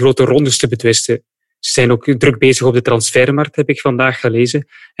toch ook die grote rondes te betwisten. Ze zijn ook druk bezig op de transfermarkt, heb ik vandaag gelezen.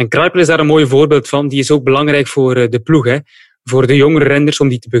 En Greipel is daar een mooi voorbeeld van. Die is ook belangrijk voor de ploeg, hè. Voor de jongere renners om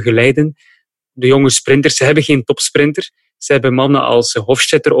die te begeleiden. De jonge sprinters, ze hebben geen topsprinter. Ze hebben mannen als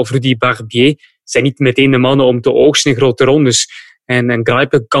Hofstetter of Rudy Barbier. Ze zijn niet meteen de mannen om te oogsten in grote rondes. En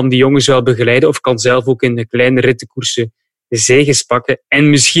Greipel kan die jongens wel begeleiden of kan zelf ook in de kleine rittenkoersen de zeges pakken. En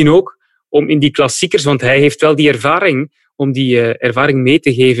misschien ook om in die klassiekers, want hij heeft wel die ervaring, om die ervaring mee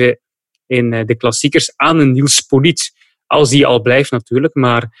te geven in de klassiekers aan een Niels Poliet. Als die al blijft natuurlijk,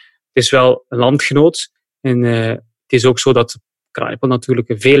 maar het is wel een landgenoot. En het is ook zo dat Greipel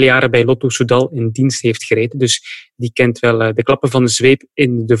natuurlijk vele jaren bij Lotto Soudal in dienst heeft gereden. Dus die kent wel de klappen van de zweep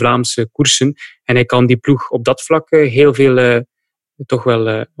in de Vlaamse koersen. En hij kan die ploeg op dat vlak heel veel toch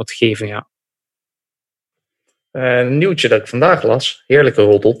wel wat geven, ja. Een nieuwtje dat ik vandaag las. Heerlijke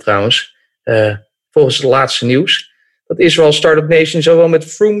roddel trouwens. Volgens het laatste nieuws. Dat Israel Startup Nation zowel met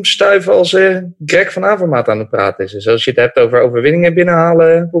Froome, Stuyven als Greg van Avermaat aan het praten is. Dus als je het hebt over overwinningen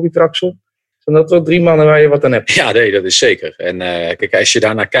binnenhalen, Bobby Traxel. Zijn dat wel 3 mannen waar je wat aan hebt? Ja, nee, dat is zeker. En kijk, als je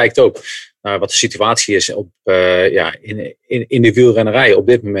daarnaar kijkt ook, naar wat de situatie is in de wielrennerij op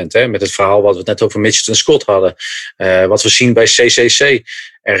dit moment. Hè, met het verhaal wat we het net over Mitchelton Scott hadden. Wat we zien bij CCC.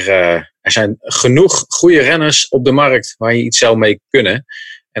 Er zijn genoeg goede renners op de markt waar je iets zou mee kunnen.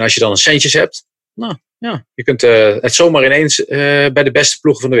 En als je dan een centjes hebt, nou ja, je kunt het zomaar ineens bij de beste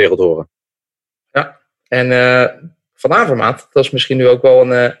ploegen van de wereld horen. Ja, en Van Avermaat, dat is misschien nu ook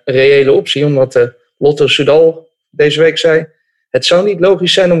wel een reële optie. Omdat Lotto Soudal deze week zei, het zou niet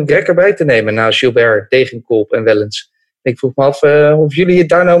logisch zijn om Greg erbij te nemen na Gilbert, Degenkolb en Wellens. Ik vroeg me af of jullie het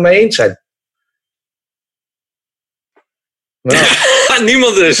daar nou mee eens zijn. Nou.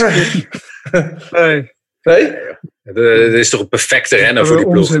 Niemand dus. Nee? Het is toch een perfecte renner voor die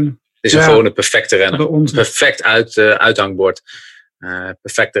ploeg. Het is gewoon een perfecte renner. Perfect uithangbord.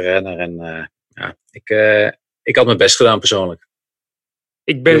 Perfecte renner. En ik had mijn best gedaan persoonlijk.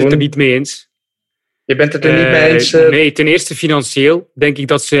 Ik ben het er niet mee eens. Je bent het er niet mee eens? Nee, ten eerste financieel denk ik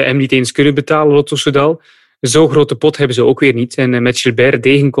dat ze hem niet eens kunnen betalen, Lotto Soudal. Zo'n grote pot hebben ze ook weer niet. En met Gilbert,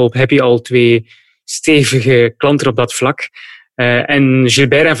 Degenkolb heb je al 2 stevige klanten op dat vlak. En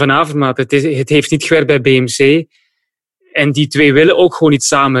Gilbert en Van Avermaat, het heeft niet gewerkt bij BMC. En die 2 willen ook gewoon niet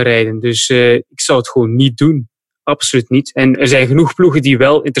samenrijden. Dus ik zou het gewoon niet doen. Absoluut niet. En er zijn genoeg ploegen die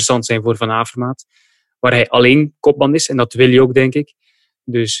wel interessant zijn voor Van Avermaat. Waar hij alleen kopman is. En dat wil je ook, denk ik.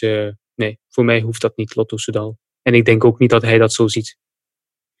 Dus nee, voor mij hoeft dat niet, Lotto Soudal. En ik denk ook niet dat hij dat zo ziet.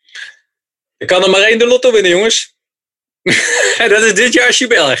 Er kan er maar 1 de Lotto winnen, jongens. Dat is dit jaar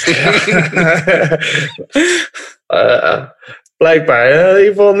Belg. Blijkbaar. In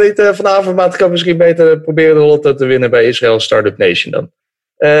ieder geval niet vanavond, maar het kan misschien beter proberen de Lotto te winnen bij Israël Startup Nation dan.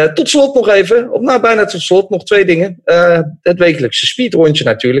 Tot slot nog even, of nou bijna tot slot, nog 2 dingen. Het wekelijkse speedrondje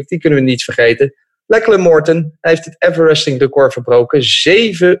natuurlijk, die kunnen we niet vergeten. Lachlan Morton, hij heeft het Everesting record verbroken.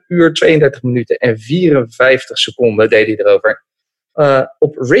 7 uur, 32 minuten en 54 seconden deed hij erover.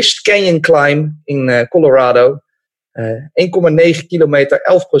 Op Wrist Canyon Climb in Colorado. 1,9 kilometer,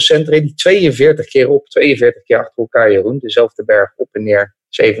 11% reed hij 42 keer op, 42 keer achter elkaar, Jeroen. Dezelfde berg op en neer,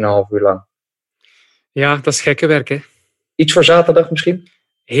 7,5 uur lang. Ja, dat is gekke werk, hè? Iets voor zaterdag misschien?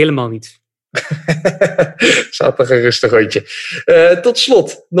 Helemaal niet. Zaterdag een rustig rondje. Tot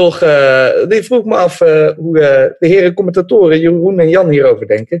slot nog, die vroeg me af hoe de heren commentatoren Jeroen en Jan hierover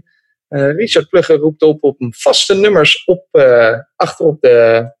denken. Richard Plugge roept op om vaste nummers achterop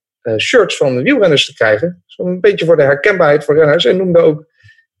de shirts van de wielrenners te krijgen. Zo een beetje voor de herkenbaarheid voor renners. En noemde ook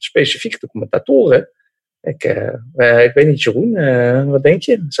specifiek de commentatoren. Ik weet niet, Jeroen, wat denk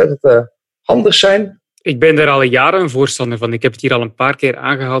je? Zou dat handig zijn? Ik ben daar al jaren een voorstander van. Ik heb het hier al een paar keer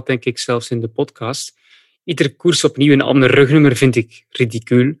aangehaald, denk ik, zelfs in de podcast. Iedere koers opnieuw een ander rugnummer vind ik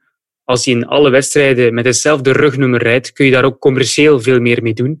ridicuul. Als je in alle wedstrijden met hetzelfde rugnummer rijdt, kun je daar ook commercieel veel meer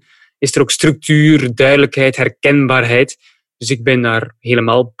mee doen. Is er ook structuur, duidelijkheid, herkenbaarheid. Dus ik ben daar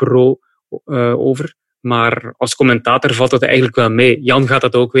helemaal pro over. Maar als commentator valt dat eigenlijk wel mee. Jan gaat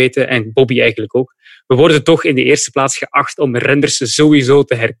dat ook weten en Bobby eigenlijk ook. We worden toch in de eerste plaats geacht om renners sowieso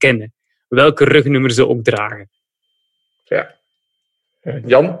te herkennen. Welke rugnummer ze ook dragen. Ja.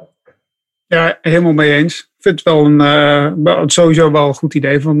 Jan? Ja, helemaal mee eens. Ik vind het sowieso wel een goed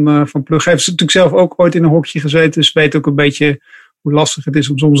idee van Plugge. Hij heeft natuurlijk zelf ook ooit in een hokje gezeten. Dus weet ook een beetje hoe lastig het is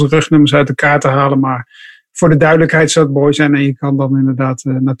om soms de rugnummers uit elkaar te halen. Maar voor de duidelijkheid zou het mooi zijn. En je kan dan inderdaad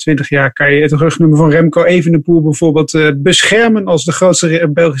na 20 jaar kan je het rugnummer van Remco Evenepoel bijvoorbeeld beschermen als de grootste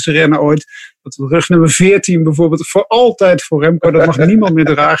Belgische renner ooit. Dat het rugnummer 14 bijvoorbeeld voor altijd voor Remco. Dat mag niemand meer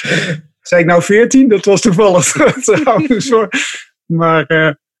dragen. Zei ik nou 14? Dat was toevallig trouwens hoor.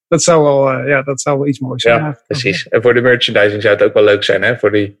 Maar dat zou wel iets moois zijn. Ja, precies. En voor de merchandising zou het ook wel leuk zijn. Hè?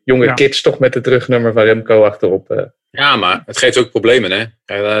 Voor die jonge kids toch met het rugnummer van Remco achterop. Ja, maar het geeft ook problemen. Hè?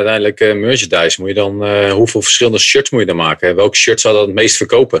 Uiteindelijk merchandise. Moet je dan, hoeveel verschillende shirts moet je dan maken? Welk shirt zou dat het meest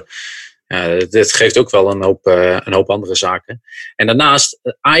verkopen? Ja, dit geeft ook wel een hoop andere zaken. En daarnaast,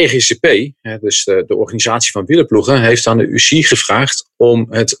 ARGCP, dus de organisatie van wielerploegen, heeft aan de UCI gevraagd om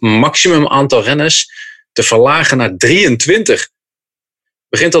het maximum aantal renners te verlagen naar 23.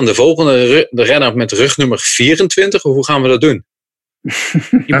 Begint dan de renner met rugnummer 24? Of hoe gaan we dat doen?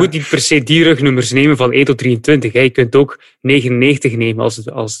 Je moet niet per se die rugnummers nemen van 1 tot 23. Je kunt ook 99 nemen,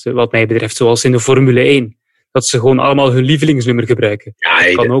 als wat mij betreft, zoals in de Formule 1. Dat ze gewoon allemaal hun lievelingsnummer gebruiken. Ja,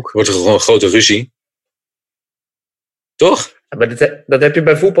 dat kan ook. Wordt er gewoon een grote ruzie. Toch? Ja, maar dat heb je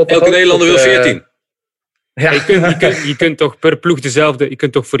bij voetbal toch elke ook, Nederlander wil 14. Ja. Je kunt toch per ploeg dezelfde... Je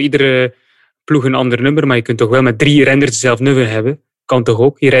kunt toch voor iedere ploeg een ander nummer, maar je kunt toch wel met 3 renners hetzelfde nummer hebben. Kan toch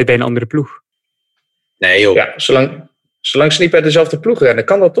ook? Je rijdt bij een andere ploeg. Nee joh. Ja, zolang ze niet bij dezelfde ploeg rennen,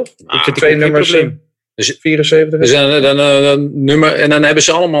 kan dat toch? Ik vind 2 nummers, dus 74. Dus dan nummer, en dan hebben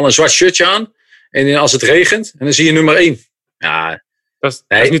ze allemaal een zwart shirtje aan. En als het regent, en dan zie je nummer 1. Ja, dat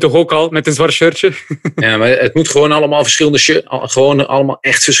is nu toch ook al met een zwart shirtje? Ja, maar het moet gewoon allemaal gewoon allemaal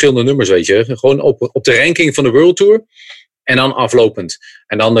echt verschillende nummers, weet je. Gewoon op de ranking van de World Tour. En dan aflopend.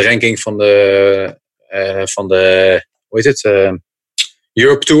 En dan de ranking van de hoe heet het?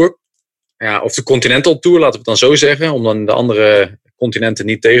 Europe Tour. Ja, of de Continental Tour, laten we het dan zo zeggen. Om dan de andere continenten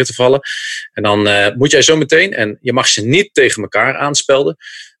niet tegen te vallen. En dan moet jij zo meteen, en je mag ze niet tegen elkaar aanspelden.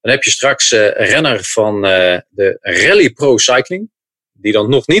 Dan heb je straks een renner van de Rally Pro Cycling. Die dan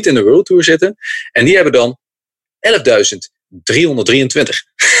nog niet in de World Tour zitten. En die hebben dan 11.323.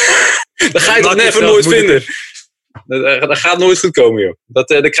 Dat ga je toch never nooit vinden. Dat gaat nooit goed komen, joh.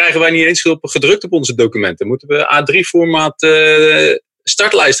 Dat krijgen wij niet eens gedrukt op onze documenten. Moeten we A3-formaat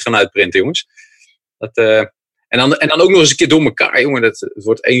startlijsten gaan uitprinten, jongens. En dan ook nog eens een keer door elkaar, jongen. Het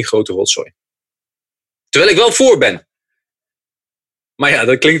wordt één grote rotzooi. Terwijl ik wel voor ben. Maar ja,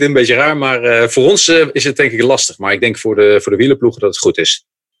 dat klinkt een beetje raar. Maar voor ons is het denk ik lastig. Maar ik denk voor de wielerploegen dat het goed is.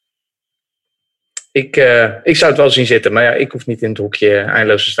 Ik zou het wel zien zitten. Maar ja, ik hoef niet in het hoekje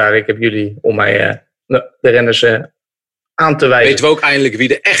eindeloos te staan. Ik heb jullie om mij de renners aan te wijzen. Weten we ook eindelijk wie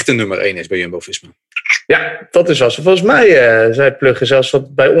de echte nummer 1 is bij Jumbo-Visma? Ja, dat is wel zo. Volgens mij zei Plugge zelfs,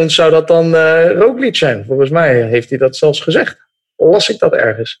 bij ons zou dat dan Roglic zijn. Volgens mij heeft hij dat zelfs gezegd. Las ik dat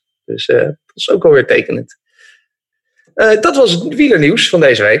ergens. Dus dat is ook alweer tekenend. Dat was het wielernieuws van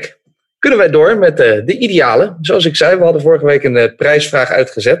deze week. Kunnen wij door met de idealen. Zoals ik zei, we hadden vorige week een prijsvraag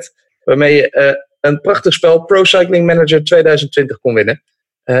uitgezet. Waarmee je een prachtig spel Pro Cycling Manager 2020 kon winnen.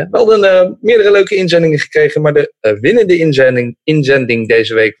 We hadden meerdere leuke inzendingen gekregen. Maar de winnende inzending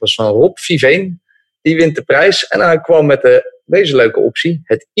deze week was van Rob Viveen. Die wint de prijs. En hij kwam met deze leuke optie.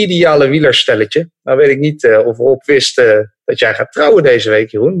 Het ideale wielerstelletje. Nou weet ik niet of Rob wist dat jij gaat trouwen deze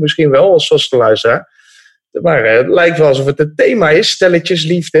week, Jeroen. Misschien wel, als vaste luisteraar. Maar het lijkt wel alsof het een thema is.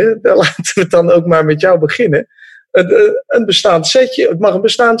 Stelletjesliefde. Daar laten we het dan ook maar met jou beginnen. Een bestaand setje. Het mag een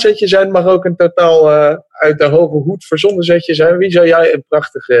bestaand setje zijn. Het mag ook een totaal uit de hoge hoed verzonnen setje zijn. Wie zou jij een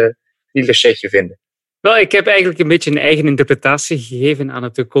prachtig wielersetje vinden? Wel, ik heb eigenlijk een beetje een eigen interpretatie gegeven aan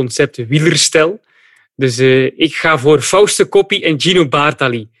het concept wielerstel. Dus ik ga voor Fausto Coppi en Gino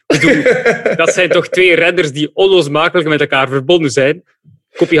Bartali. Dat zijn toch twee renners die onlosmakelijk met elkaar verbonden zijn.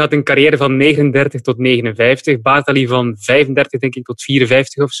 Coppi had een carrière van 39 tot 59. Bartali van 35 denk ik tot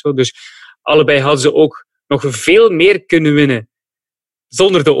 54 of zo. Dus allebei hadden ze ook nog veel meer kunnen winnen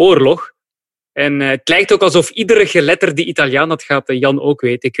zonder de oorlog. En het lijkt ook alsof iedere geletterde Italiaan, dat gaat Jan ook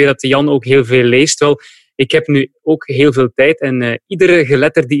weten. Ik weet dat Jan ook heel veel leest. Wel, ik heb nu ook heel veel tijd. En iedere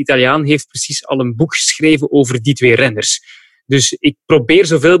geletterde Italiaan heeft precies al een boek geschreven over die twee renners. Dus ik probeer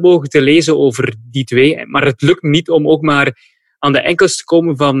zoveel mogelijk te lezen over die twee. Maar het lukt me niet om ook maar aan de enkels te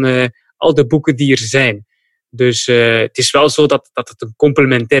komen van al de boeken die er zijn. Dus het is wel zo dat het een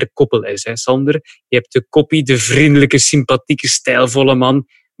complementair koppel is, hè, Sander. Je hebt de Coppi, de vriendelijke, sympathieke, stijlvolle man.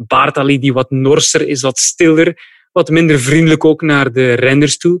 Bartali, die wat norser is, wat stiller. Wat minder vriendelijk ook naar de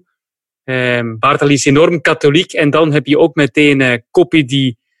renners toe. Bartali is enorm katholiek. En dan heb je ook meteen Coppi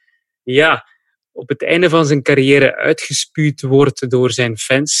die op het einde van zijn carrière uitgespuwd wordt door zijn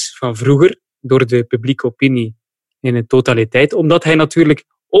fans van vroeger. Door de publieke opinie in de totaliteit. Omdat hij natuurlijk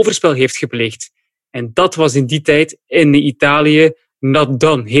overspel heeft gepleegd. En dat was in die tijd in Italië not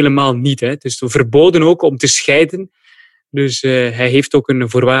done. Helemaal niet. Hè. Dus verboden ook om te scheiden. Dus hij heeft ook een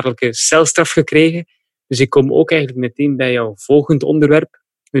voorwaardelijke celstraf gekregen. Dus ik kom ook eigenlijk meteen bij jouw volgend onderwerp.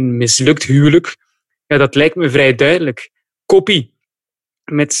 Een mislukt huwelijk. Ja, dat lijkt me vrij duidelijk. Coppi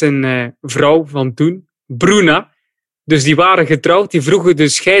met zijn vrouw van toen, Bruna. Dus die waren getrouwd, die vroegen de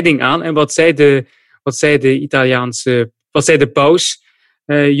scheiding aan. En wat zei de paus?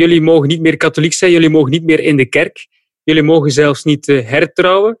 Jullie mogen niet meer katholiek zijn, jullie mogen niet meer in de kerk. Jullie mogen zelfs niet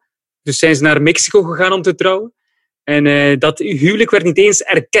hertrouwen. Dus zijn ze naar Mexico gegaan om te trouwen. En dat huwelijk werd niet eens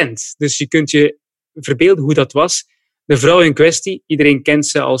erkend. Dus je kunt je verbeelden hoe dat was. De vrouw in kwestie, iedereen kent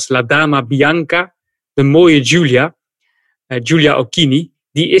ze als La Dama Bianca, de mooie Giulia, Giulia Occhini,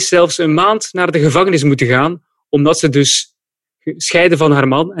 die is zelfs een maand naar de gevangenis moeten gaan, omdat ze dus scheidde van haar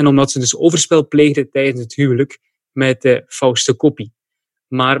man en omdat ze dus overspel pleegde tijdens het huwelijk met Fausto Coppi.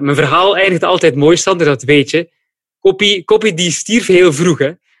 Maar mijn verhaal eindigt altijd mooi, Sander, dat weet je. Coppi die stierf heel vroeg,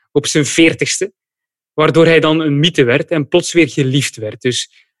 hè, op zijn 40ste, waardoor hij dan een mythe werd en plots weer geliefd werd.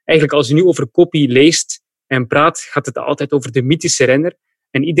 Dus eigenlijk als je nu over Coppi leest en praat, gaat het altijd over de mythische renner.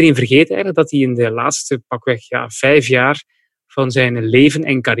 En iedereen vergeet eigenlijk dat hij in de laatste pakweg 5 jaar van zijn leven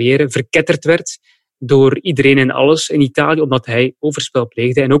en carrière verketterd werd door iedereen en alles in Italië, omdat hij overspel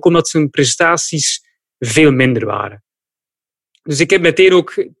pleegde en ook omdat zijn prestaties veel minder waren. Dus ik heb meteen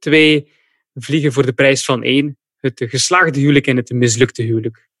ook 2 vliegen voor de prijs van 1. Het geslaagde huwelijk en het mislukte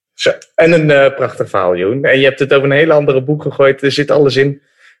huwelijk. Zo, en een prachtig verhaal, Jeroen. En je hebt het over een hele andere boek gegooid. Er zit alles in.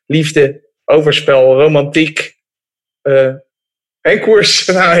 Liefde, overspel, romantiek en koers.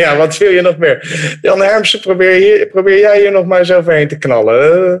 Nou ja, wat wil je nog meer? Jan Hermsen, probeer jij hier nog maar eens overheen te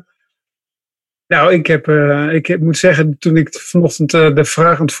knallen. Nou, ik moet zeggen, toen ik vanochtend de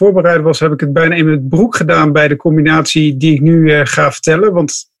vraag aan het voorbereiden was, heb ik het bijna in mijn broek gedaan bij de combinatie die ik nu ga vertellen.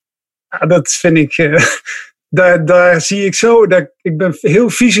 Want dat vind ik, daar zie ik zo, ik ben heel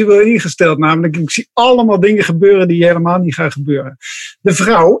visueel ingesteld namelijk. Ik zie allemaal dingen gebeuren die helemaal niet gaan gebeuren. De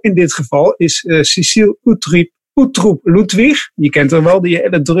vrouw in dit geval is Cécile Uttrup-Ludwig. Je kent haar wel, die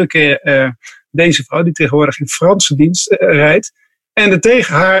hele drukke, deze vrouw die tegenwoordig in Franse dienst rijdt. En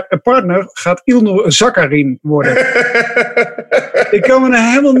tegen haar partner gaat Ilnur Zakarin worden. Ik kan me er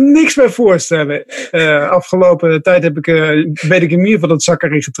helemaal niks bij voorstellen. Afgelopen tijd weet ik in ieder geval dat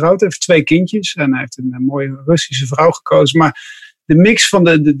Zakarin getrouwd heeft. 2 kindjes. En hij heeft een mooie Russische vrouw gekozen. Maar de mix van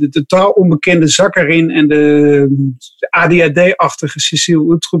de totaal onbekende Zakarin en de ADHD-achtige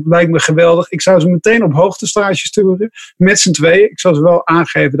Cécile Uttrup lijkt me geweldig. Ik zou ze meteen op hoogtestage sturen. Met z'n tweeën. Ik zou ze wel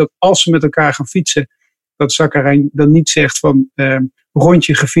aangeven dat als ze met elkaar gaan fietsen, dat Zakarin dan niet zegt van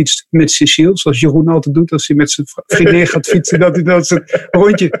rondje gefietst met Cécile, zoals Jeroen altijd doet als hij met zijn vriendin gaat fietsen, dat hij dan zijn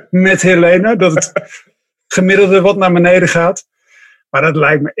rondje met Helena, dat het gemiddelde wat naar beneden gaat. Maar dat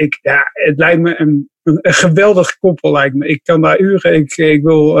lijkt me, het lijkt me een geweldig koppel. Lijkt me. Ik kan daar uren. Ik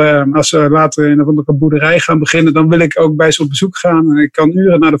wil, als we later in een boerderij gaan beginnen, dan wil ik ook bij ze op bezoek gaan. En ik kan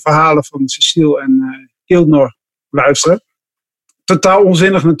uren naar de verhalen van Cecile en Ilnor luisteren. Totaal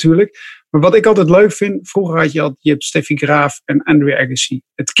onzinnig natuurlijk. Maar wat ik altijd leuk vind, vroeger had je hebt Steffi Graaf en Andrea Agassi.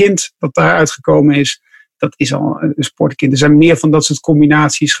 Het kind dat daar uitgekomen is, dat is al een sportkind. Er zijn meer van dat soort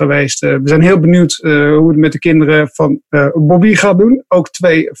combinaties geweest. We zijn heel benieuwd hoe het met de kinderen van Bobby gaat doen. Ook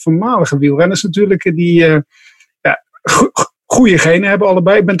 2 voormalige wielrenners natuurlijk, die goede genen hebben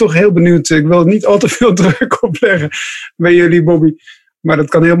allebei. Ik ben toch heel benieuwd. Ik wil er niet al te veel druk op leggen bij jullie, Bobby. Maar dat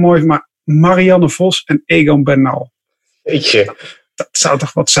kan heel mooi. Maar Marianne Vos en Egan Bernal. Jeetje. Dat zou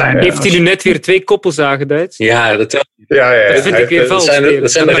toch wat zijn. Heeft hij nu net weer 2 koppels aangeduid? Ja, dat telt. Ja. Dat vind ik weer vals.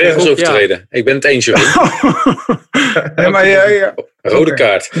 Dat zijn de regels overtreden. Ja. Ik ben het eens, Jeroen. Rode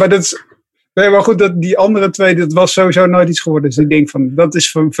kaart. Maar dat is... Nee, maar goed, die andere 2, dat was sowieso nooit iets geworden. Dus ik denk dat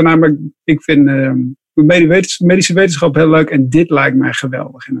is voornamelijk, ik vind medische wetenschap heel leuk. En dit lijkt mij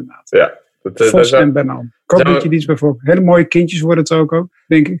geweldig, inderdaad. Ja. Vos en Bernal. Ik hoop dat je iets bijvoorbeeld. Hele mooie kindjes worden het ook,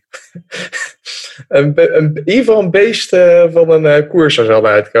 denk ik. In ieder geval een beest van een koers zal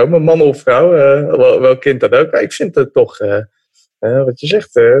uitkomen. Man of vrouw, wel kind dat ook. Ik vind het toch, wat je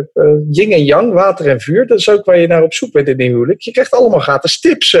zegt, yin en yang, water en vuur. Dat is ook waar je naar op zoek bent in die huwelijk. Je krijgt allemaal gratis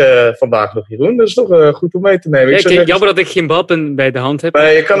tips vandaag nog, Jeroen. Dat is toch goed om mee te nemen. Jammer dat ik geen balpen bij de hand heb.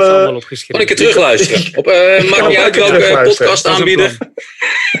 Maar je kan allemaal opgeschreven. Kan ik het terugluisteren? Maakt niet uit welke podcast aanbieder.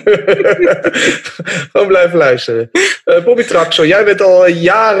 Gewoon blijven luisteren. Bobby Traxel, jij bent al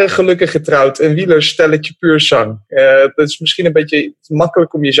jaren gelukkig getrouwd. Een wielerstelletje puur zang. Dat is misschien een beetje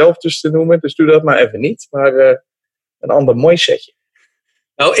makkelijk om jezelf dus te noemen. Dus doe dat maar even niet. Maar een ander mooi setje.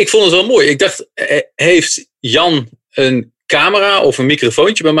 Nou, ik vond het wel mooi. Ik dacht, heeft Jan een camera of een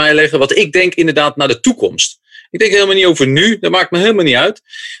microfoontje bij mij leggen? Wat ik denk inderdaad naar de toekomst. Ik denk helemaal niet over nu. Dat maakt me helemaal niet uit.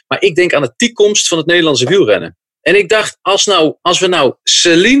 Maar ik denk aan de toekomst van het Nederlandse wielrennen. En ik dacht, als we nou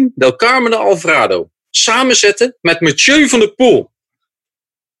Celine Del Carmen de Alvarado samenzetten met Mathieu van der Poel.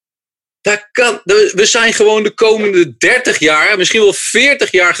 We zijn gewoon de komende 30 jaar, misschien wel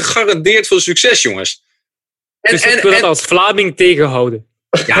 40 jaar gegarandeerd voor succes, jongens. Dus ik wil het als Vlaming tegenhouden.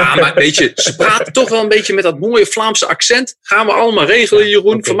 Ja, maar weet je, ze praten toch wel een beetje met dat mooie Vlaamse accent. Gaan we allemaal regelen, Jeroen.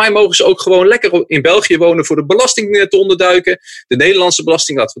 Okay. Voor mij mogen ze ook gewoon lekker in België wonen voor de belasting te onderduiken. De Nederlandse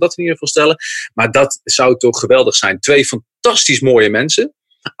belasting, laten we dat in ieder geval stellen. Maar dat zou toch geweldig zijn. 2 fantastisch mooie mensen.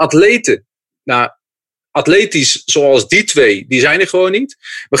 Atleten, atletisch zoals die 2, die zijn er gewoon niet.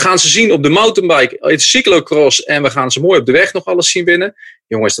 We gaan ze zien op de mountainbike, het cyclocross. En we gaan ze mooi op de weg nog alles zien winnen.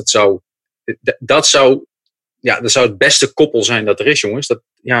 Jongens, dat zou het beste koppel zijn dat er is, jongens.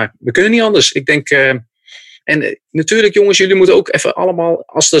 We kunnen niet anders. Ik denk, en natuurlijk, jongens, jullie moeten ook even allemaal,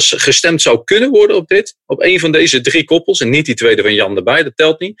 als er gestemd zou kunnen worden op een van deze 3 koppels, en niet die tweede van Jan erbij, dat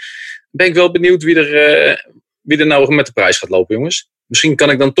telt niet, ben ik wel benieuwd wie er nou met de prijs gaat lopen, jongens. Misschien kan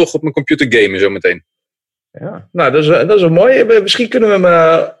ik dan toch op mijn computer gamen zo meteen. Ja, nou, dat is een mooie. Misschien kunnen we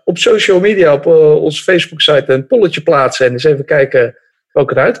hem op social media, op onze Facebook-site, een polletje plaatsen en eens even kijken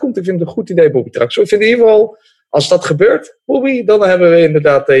welke eruit komt. Ik vind het een goed idee, Bobby Traxel. Ik vind in ieder geval, als dat gebeurt, Bobby, dan hebben we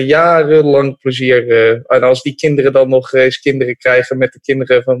inderdaad jarenlang plezier. En als die kinderen dan nog eens kinderen krijgen met de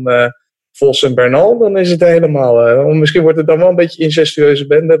kinderen van Vos en Bernal, dan is het helemaal... misschien wordt het dan wel een beetje incestueuze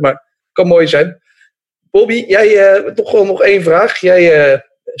bende, maar het kan mooi zijn. Bobby, jij toch wel nog 1 vraag. Jij,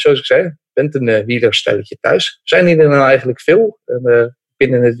 zoals ik zei, bent een wielerstelletje thuis. Zijn die er nou eigenlijk veel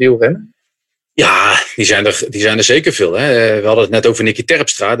binnen het wielrennen? Ja, die zijn er zeker veel. Hè. We hadden het net over Nicky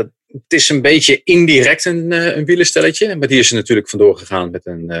Terpstra. Het is een beetje indirect een wielerstelletje. Maar die is er natuurlijk vandoor gegaan met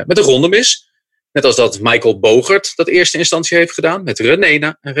een rondemis. Net als dat Michael Bogert dat eerste instantie heeft gedaan. Met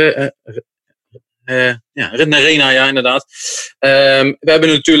Renena. Renarena, ja, inderdaad. We hebben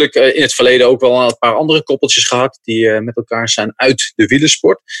natuurlijk in het verleden ook wel een paar andere koppeltjes gehad. Die met elkaar zijn uit de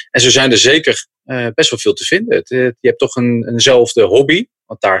wielersport. En zo zijn er zeker best wel veel te vinden. Je hebt toch eenzelfde hobby.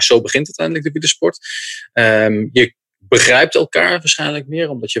 Want daar zo begint uiteindelijk de wielersport. Je begrijpt elkaar waarschijnlijk meer,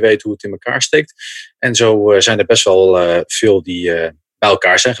 omdat je weet hoe het in elkaar steekt. En zo zijn er best wel veel die bij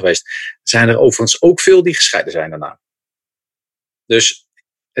elkaar zijn geweest. Er zijn er overigens ook veel die gescheiden zijn daarna. Dus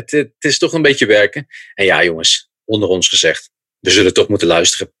het is toch een beetje werken. En ja, jongens, onder ons gezegd, we zullen toch moeten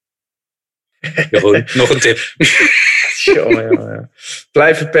luisteren. Jeroen, nog een tip. Ja.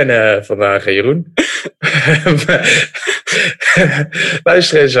 Blijven pennen vandaag, Jeroen.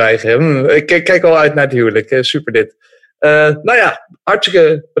 Luisteren en zwijgen. Ik kijk al uit naar het huwelijk. Super dit. Nou ja,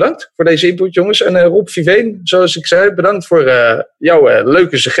 hartstikke bedankt voor deze input, jongens. En Rob Viveen, zoals ik zei, bedankt voor jouw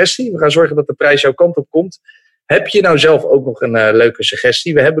leuke suggestie. We gaan zorgen dat de prijs jouw kant op komt. Heb je nou zelf ook nog een leuke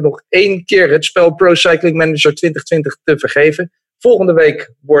suggestie? We hebben nog 1 keer het spel Pro Cycling Manager 2020 te vergeven. Volgende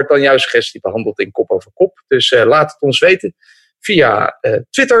week wordt dan jouw suggestie behandeld in Kop over Kop. Dus laat het ons weten via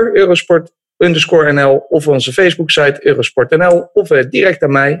Twitter, Eurosport_NL, of onze Facebook-site Eurosport.nl, of direct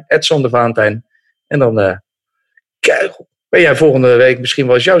aan mij, @SanderValentijn. En dan ben jij volgende week misschien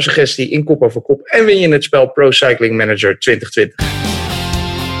wel eens jouw suggestie in Kop over Kop en win je het spel Pro Cycling Manager 2020.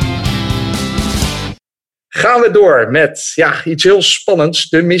 Gaan we door met iets heel spannends.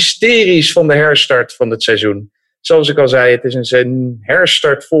 De mysteries van de herstart van het seizoen. Zoals ik al zei, het is een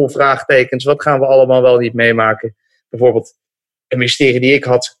herstart vol vraagtekens. Wat gaan we allemaal wel niet meemaken? Bijvoorbeeld een mysterie die ik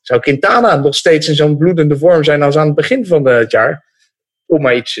had. Zou Quintana nog steeds in zo'n bloedende vorm zijn als aan het begin van het jaar? Om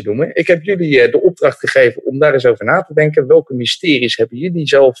maar iets te noemen. Ik heb jullie de opdracht gegeven om daar eens over na te denken. Welke mysteries hebben jullie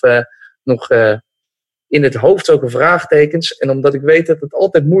zelf nog in het hoofd? Welke vraagtekens? En omdat ik weet dat het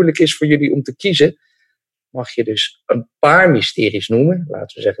altijd moeilijk is voor jullie om te kiezen, mag je dus een paar mysteries noemen.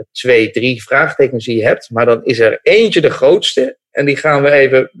 Laten we zeggen 2, 3 vraagtekens die je hebt. Maar dan is er eentje de grootste. En die gaan we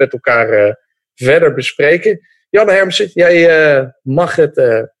even met elkaar verder bespreken. Janne Hermsen, jij mag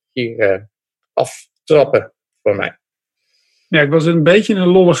het hier aftrappen voor mij. Ja, ik was een beetje in een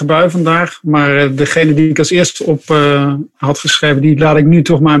lollige bui vandaag. Maar degene die ik als eerste op had geschreven, die laat ik nu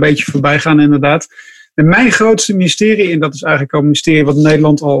toch maar een beetje voorbij gaan inderdaad. En mijn grootste mysterie, en dat is eigenlijk al een mysterie wat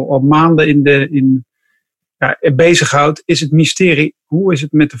Nederland al maanden bezighoudt, is het mysterie: hoe is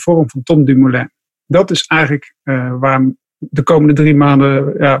het met de vorm van Tom Dumoulin? Dat is eigenlijk waar de komende 3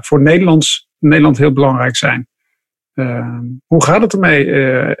 maanden voor Nederland heel belangrijk zijn. Hoe gaat het ermee?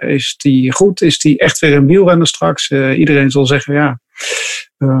 Is die goed? Is die echt weer een wielrenner straks? Iedereen zal zeggen,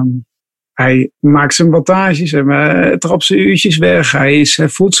 hij maakt zijn wattages en trapt zijn uurtjes weg. Hij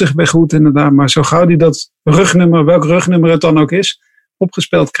voelt zich weer goed inderdaad. Maar zo gauw hij dat rugnummer, welk rugnummer het dan ook is,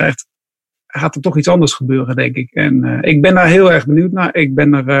 opgespeeld krijgt, gaat er toch iets anders gebeuren, denk ik. En ik ben daar heel erg benieuwd naar. Ik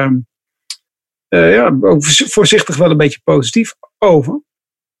ben er ook voorzichtig wel een beetje positief over.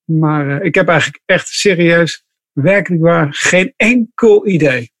 Maar ik heb eigenlijk echt serieus, werkelijk waar, geen enkel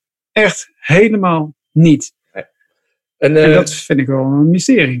idee. Echt helemaal niet. En dat vind ik wel een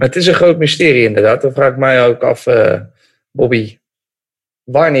mysterie. Het is een groot mysterie inderdaad. Dan vraag ik mij ook af, Bobby,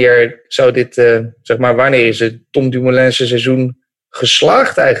 wanneer zou wanneer is het Tom Dumoulin's seizoen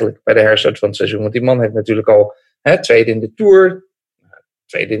geslaagd eigenlijk bij de herstart van het seizoen? Want die man heeft natuurlijk al tweede in de Tour,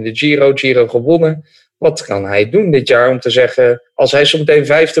 tweede in de Giro gewonnen. Wat kan hij doen dit jaar om te zeggen, als hij zometeen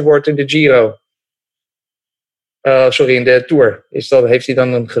 5e wordt in de Giro, in de Tour, heeft hij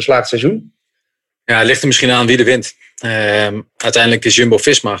dan een geslaagd seizoen? Ja, het ligt er misschien aan wie er wint. Uiteindelijk is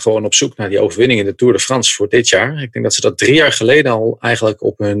Jumbo-Visma gewoon op zoek naar die overwinning in de Tour de France voor dit jaar. Ik denk dat ze dat 3 jaar geleden al eigenlijk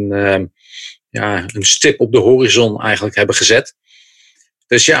op een stip op de horizon eigenlijk hebben gezet.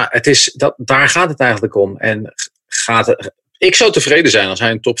 Dus ja, daar gaat het eigenlijk om. En ik zou tevreden zijn als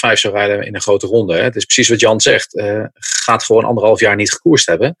hij een top 5 zou rijden in een grote ronde. Het is precies wat Jan zegt. Gaat gewoon 1,5 jaar niet gekoerst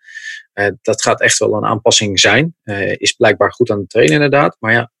hebben. Dat gaat echt wel een aanpassing zijn. Is blijkbaar goed aan het trainen inderdaad.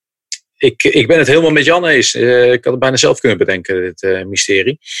 Maar ja, ik ben het helemaal met Jan eens. Ik had het bijna zelf kunnen bedenken, dit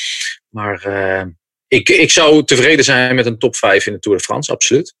mysterie. Maar ik zou tevreden zijn met een top 5 in de Tour de France,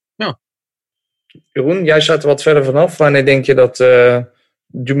 absoluut. Ja. Jeroen, jij staat er wat verder vanaf. Wanneer denk je dat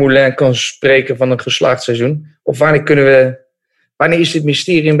Dumoulin kan spreken van een geslaagd seizoen? Of wanneer is dit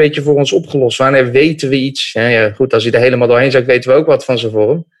mysterie een beetje voor ons opgelost? Wanneer weten we iets? Ja, goed, als hij er helemaal doorheen zakt, weten we ook wat van zijn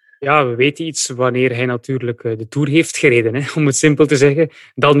vorm. Ja, we weten iets wanneer hij natuurlijk de Tour heeft gereden. Om het simpel te zeggen.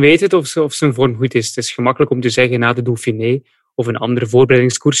 Dan weten we het of zijn vorm goed is. Het is gemakkelijk om te zeggen na de Dauphiné of een andere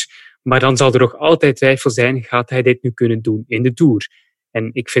voorbereidingskoers. Maar dan zal er nog altijd twijfel zijn. Gaat hij dit nu kunnen doen in de Tour? En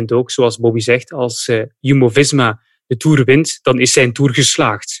ik vind ook, zoals Bobby zegt, als Jumbo-Visma de Tour wint, dan is zijn Tour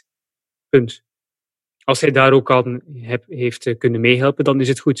geslaagd. Punt. Als hij daar ook aan heeft kunnen meehelpen, dan is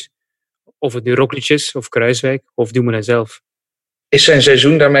het goed. Of het nu Roglic is, of Kruijswijk, of Dumoulin zelf. Is zijn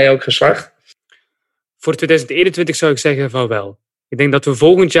seizoen daarmee ook geslaagd? Voor 2021 zou ik zeggen van wel. Ik denk dat we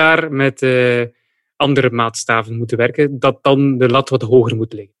volgend jaar met andere maatstaven moeten werken. Dat dan de lat wat hoger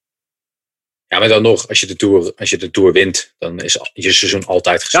moet liggen. Ja, maar dan nog, als je de Tour wint, dan is je seizoen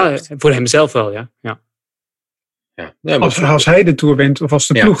altijd geslaagd. Ja, voor hemzelf wel, ja. Ja, als hij de Tour wint, of als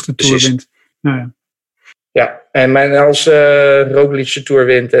de ploeg de Tour wint. Nou ja. Ja, en als Roglic de Tour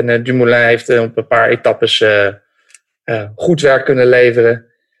wint en Dumoulin heeft op een paar etappes goed werk kunnen leveren.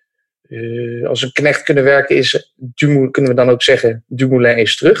 Als een knecht kunnen werken kunnen we dan ook zeggen, Dumoulin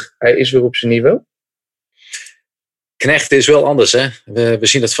is terug. Hij is weer op zijn niveau. Knechten is wel anders, hè. We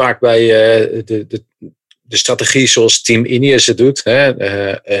zien dat vaak bij de strategie zoals Team Ineos het doet.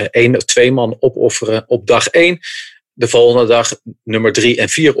 1 of 2 man opofferen op dag 1. De volgende dag nummer 3 en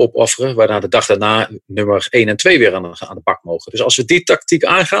 4 opofferen. Waarna de dag daarna nummer 1 en 2 weer aan de bak mogen. Dus als we die tactiek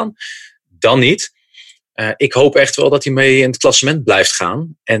aangaan, dan niet. Ik hoop echt wel dat hij mee in het klassement blijft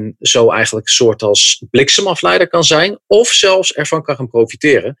gaan. En zo eigenlijk een soort als bliksemafleider kan zijn. Of zelfs ervan kan gaan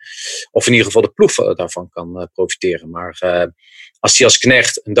profiteren. Of in ieder geval de ploeg daarvan kan profiteren. Maar als hij als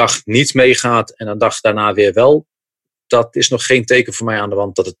knecht een dag niet meegaat en een dag daarna weer wel. Dat is nog geen teken voor mij aan de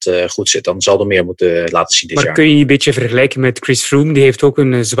wand dat het goed zit. Dan zal er meer moeten laten zien dit jaar. Maar kun je een beetje vergelijken met Chris Froome? Die heeft ook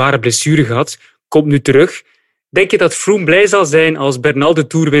een zware blessure gehad. Komt nu terug. Denk je dat Froome blij zal zijn als Bernal de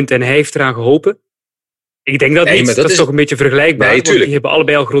Tour wint en hij heeft eraan geholpen? Ik denk dat niet. Dat is toch een beetje vergelijkbaar. Nee, want die hebben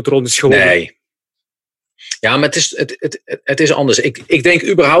allebei al grote rondes gewonnen. Nee. Ja, maar het is anders. Ik denk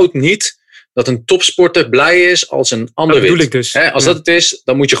überhaupt niet dat een topsporter blij is als een ander wint. Dat bedoel ik dus. Als dat het is,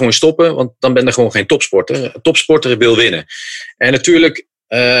 dan moet je gewoon stoppen. Want dan ben je gewoon geen topsporter. Een topsporter wil winnen. En natuurlijk,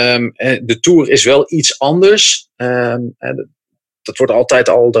 de Tour is wel iets anders. Dat wordt altijd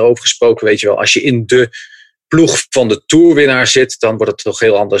al daarover gesproken, weet je wel. Als je in de ploeg van de Tourwinnaar zit, dan wordt het toch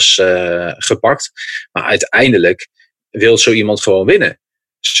heel anders gepakt. Maar uiteindelijk wil zo iemand gewoon winnen.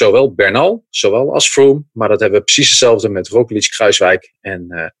 Zowel Bernal, zowel als Froome. Maar dat hebben we precies hetzelfde met Roglic, Kruijswijk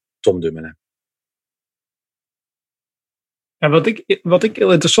en Tom Dumoulin. Ja, wat ik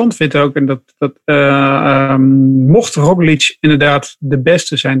heel interessant vind ook, en mocht Roglic inderdaad de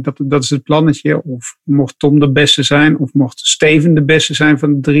beste zijn, dat is het plannetje, of mocht Tom de beste zijn, of mocht Steven de beste zijn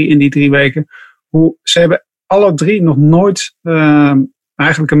van de 3 in die 3 weken. Ze hebben alle 3 nog nooit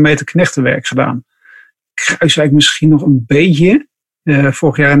eigenlijk een meter knechtenwerk gedaan. Kruijswijk misschien nog een beetje.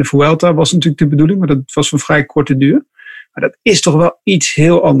 Vorig jaar in de Vuelta was natuurlijk de bedoeling, maar dat was van vrij korte duur. Maar dat is toch wel iets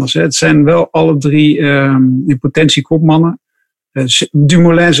heel anders. Hè? Het zijn wel alle 3 in potentie kopmannen.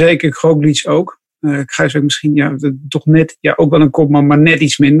 Dumoulin zeker, Roglic ook. Kruijswijk misschien toch net, ook wel een kopman, maar net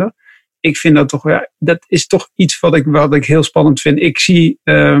iets minder. Ik vind dat toch, dat is toch iets wat ik heel spannend vind. Ik zie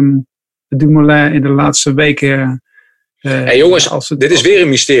Dumoulin in de laatste weken. Hey jongens, dit is weer een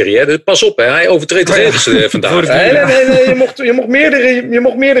mysterie. Hè? Pas op, hè? Hij overtreedt de regels vandaag. Nee, je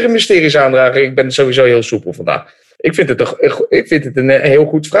mocht meerdere mysteries aandragen. Ik ben sowieso heel soepel vandaag. Ik vind het een heel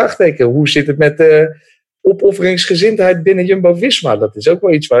goed vraagteken. Hoe zit het met opofferingsgezindheid binnen Jumbo-Visma? Dat is ook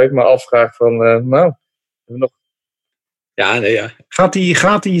wel iets waar ik me afvraag van, nog... Ja.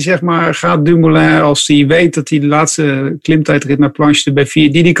 Gaat Dumoulin, als hij weet dat hij de laatste klimtijdrit naar Planche de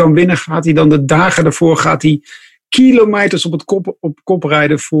B4, die kan winnen, gaat hij dan de dagen ervoor, gaat hij kilometers op kop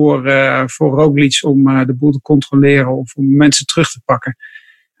rijden voor Roglic om de boel te controleren of om mensen terug te pakken.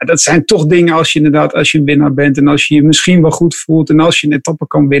 Dat zijn toch dingen als je een winnaar bent en als je je misschien wel goed voelt en als je een etappe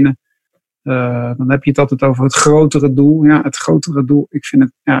kan winnen, dan heb je het altijd over het grotere doel. Ja, het grotere doel. Ik vind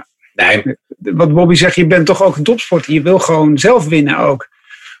het, Nee. Wat Bobby zegt, je bent toch ook een topsporter. Je wil gewoon zelf winnen ook.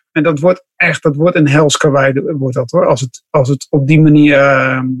 En dat wordt een hels karwei, wordt dat hoor. Als het op die manier,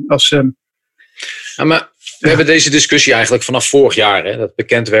 maar we hebben deze discussie eigenlijk vanaf vorig jaar. Hè, dat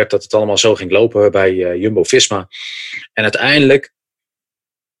bekend werd dat het allemaal zo ging lopen bij Jumbo-Visma. En uiteindelijk,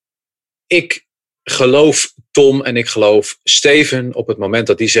 ik geloof Tom en ik geloof Steven op het moment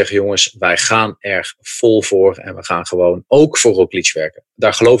dat die zeggen, jongens, wij gaan er vol voor en we gaan gewoon ook voor Roglic werken.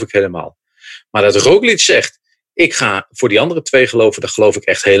 Daar geloof ik helemaal. Maar dat Roglic zegt, ik ga voor die andere 2 geloven, daar geloof ik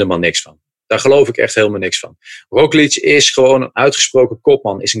echt helemaal niks van. Daar geloof ik echt helemaal niks van. Roglic is gewoon een uitgesproken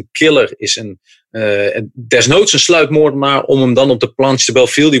kopman, is een killer, is desnoods een sluipmoordenaar om hem dan op de planche de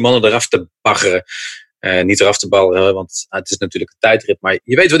Belleville die mannen eraf te baggeren. Niet eraf te baggeren, want het is natuurlijk een tijdrit, maar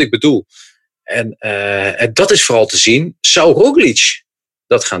je weet wat ik bedoel. En dat is vooral te zien. Zou Roglic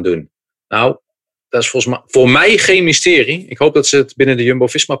dat gaan doen? Nou, dat is volgens mij voor mij geen mysterie. Ik hoop dat ze het binnen de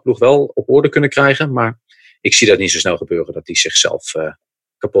Jumbo-Visma-ploeg wel op orde kunnen krijgen. Maar ik zie dat niet zo snel gebeuren, dat hij zichzelf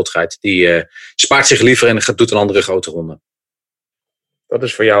kapot rijdt. Die spaart zich liever en doet een andere grote ronde. Dat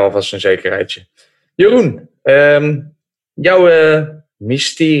is voor jou alvast een zekerheidje. Jeroen, jouw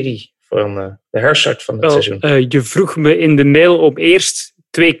mysterie van de herstart van het seizoen. Je vroeg me in de mail om eerst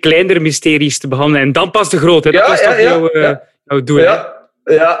 2 kleinere mysteries te behandelen en dan pas de grote. Dat was toch jouw doel?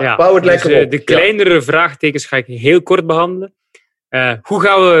 Ja, bouw het lekker op. De kleinere vraagtekens ga ik heel kort behandelen. Hoe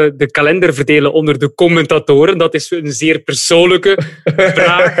gaan we de kalender verdelen onder de commentatoren? Dat is een zeer persoonlijke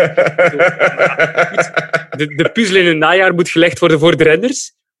vraag. De puzzel in het najaar moet gelegd worden voor de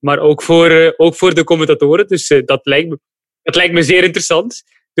renners, maar ook voor de commentatoren. Dus dat lijkt me zeer interessant.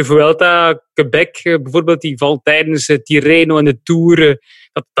 De Vuelta, Quebec bijvoorbeeld, die valt tijdens Tirreno en de Tour.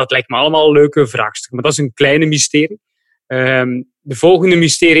 Dat lijkt me allemaal leuke vraagstukken. Maar dat is een kleine mysterie. De volgende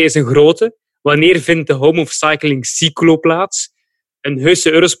mysterie is een grote. Wanneer vindt de Home of Cycling Cyclo plaats? Een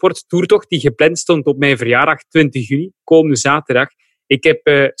heuse Eurosport toertocht die gepland stond op mijn verjaardag 20 juni, komende zaterdag. Ik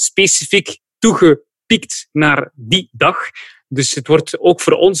heb specifiek toegepikt naar die dag. Dus het wordt ook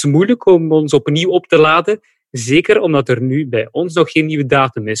voor ons moeilijk om ons opnieuw op te laden. Zeker omdat er nu bij ons nog geen nieuwe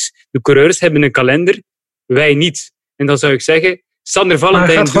datum is. De coureurs hebben een kalender wij niet. En dan zou ik zeggen, Sander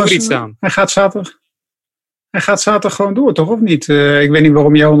Valentijn, doe er iets aan. Hij gaat zaterdag gewoon door, toch? Of niet? Ik weet niet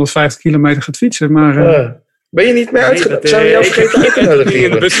waarom jij 150 kilometer gaat fietsen, maar... Ben je niet meer uitgenodigd? Zijn we jou vergeten uit te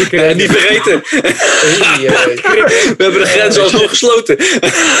nodigen? Niet vergeten. We hebben de grens alsnog gesloten.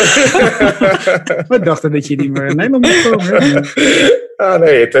 We dachten dat je niet meer in Nederland moet komen.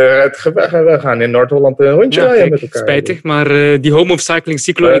 Nee, we gaan in Noord-Holland een rondje rijden met elkaar. Spijtig, maar die Home of Cycling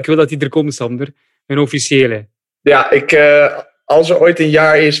Cyclo, ik wil dat die er komt, Sander. Een officiële. Ja, als er ooit een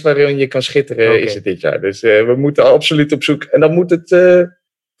jaar is waarin je kan schitteren, is het dit jaar. Dus we moeten absoluut op zoek. En dan moet het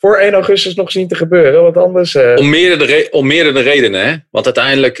voor 1 augustus nog zien te gebeuren. Want anders... Om meerdere redenen. Hè? Want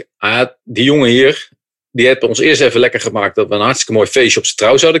uiteindelijk, die jongen hier, die heeft ons eerst even lekker gemaakt dat we een hartstikke mooi feestje op zijn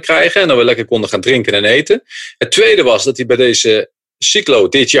trouw zouden krijgen. En dat we lekker konden gaan drinken en eten. Het tweede was dat hij bij deze cyclo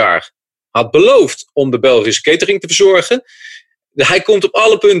dit jaar had beloofd om de Belgische catering te verzorgen. Hij komt op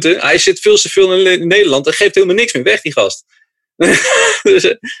alle punten. Hij zit veel te veel in Nederland en geeft helemaal niks meer weg, die gast. Dus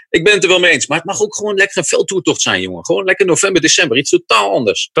ik ben het er wel mee eens. Maar het mag ook gewoon lekker een veldtoertocht zijn, jongen. Gewoon lekker november, december. Iets totaal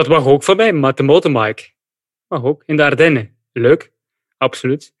anders. Dat mag ook van mij, maar de motorbike. Mag ook. In de Ardennen. Leuk.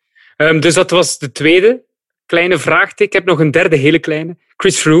 Absoluut. Dus dat was de tweede kleine vraagteken. Ik heb nog een derde hele kleine.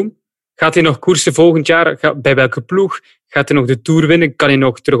 Chris Froome. Gaat hij nog koersen volgend jaar? Bij welke ploeg? Gaat hij nog de Tour winnen? Kan hij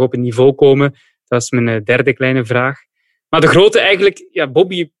nog terug op het niveau komen? Dat is mijn derde kleine vraag. Maar de grote eigenlijk... Ja,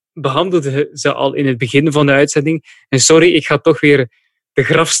 Bobby behandelde ze al in het begin van de uitzending. En sorry, ik ga toch weer de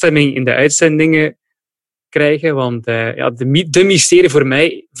grafstemming in de uitzendingen krijgen. Want de mysterie voor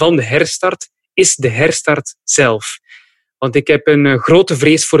mij van de herstart is de herstart zelf. Want ik heb een grote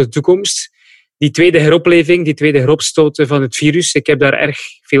vrees voor de toekomst. Die tweede heropleving, die tweede heropstoot van het virus, ik heb daar erg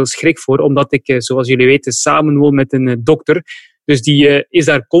veel schrik voor, omdat ik, zoals jullie weten, samenwoon met een dokter. Dus die is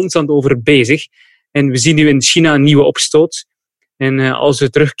daar constant over bezig. En we zien nu in China een nieuwe opstoot. En als we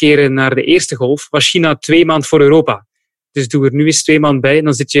terugkeren naar de eerste golf, was China 2 maanden voor Europa. Dus doe er nu eens 2 maanden bij en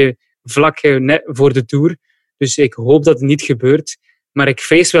dan zit je vlak net voor de Tour. Dus ik hoop dat het niet gebeurt. Maar ik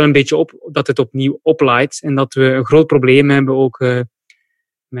vrees wel een beetje op dat het opnieuw oplaait en dat we een groot probleem hebben ook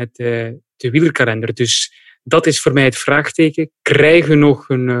met de wielerkalender. Dus dat is voor mij het vraagteken. Krijgen we nog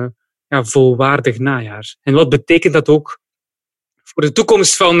een volwaardig najaar? En wat betekent dat ook voor de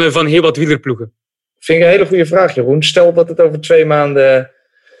toekomst van heel wat wielerploegen? Vind ik een hele goede vraag, Jeroen. Stel dat het over 2 maanden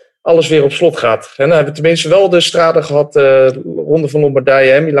alles weer op slot gaat. En dan hebben we tenminste wel de straden gehad, Ronde van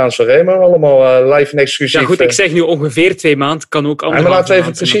Lombardije en Milaan-San Remo. Allemaal live en exclusief. Ja goed, ik zeg nu ongeveer 2 maanden. Kan ook maar laten we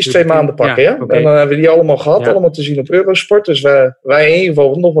even precies 2 maanden pakken. Ja? Okay. En dan hebben we die allemaal gehad. Ja. Allemaal te zien op Eurosport. Dus wij in ieder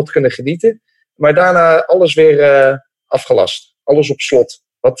geval nog wat kunnen genieten. Maar daarna alles weer afgelast. Alles op slot.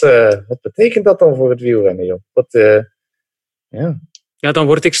 Wat betekent dat dan voor het wielrennen, joh? Ja, dan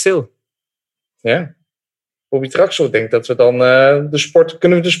word ik stil. Ja. Bobby Traxel denkt dat we dan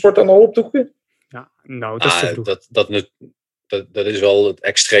kunnen we de sport dan al opdoeken? Ja, nou, dat is te vroeg. Dat is wel het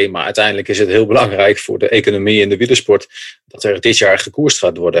extreem, maar uiteindelijk is het heel belangrijk voor de economie en de wielersport dat er dit jaar gekoerst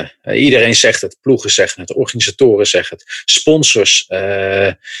gaat worden. Iedereen zegt het, ploegen zeggen het, organisatoren zeggen het, sponsors,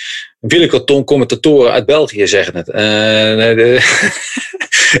 wielerkarton commentatoren uit België zeggen het.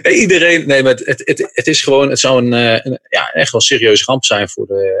 Iedereen, nee, maar het is gewoon, het zou een echt wel serieuze ramp zijn voor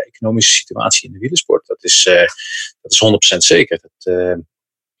de economische situatie in de wielersport. Dat is 100% zeker.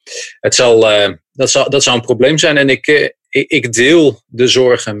 Dat zou een probleem zijn en ik deel de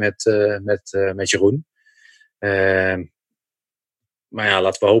zorgen met Jeroen. Maar ja,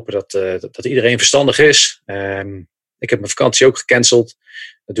 laten we hopen dat iedereen verstandig is. Ik heb mijn vakantie ook gecanceld.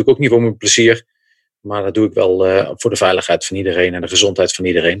 Dat doe ik ook niet voor mijn plezier. Maar dat doe ik wel voor de veiligheid van iedereen en de gezondheid van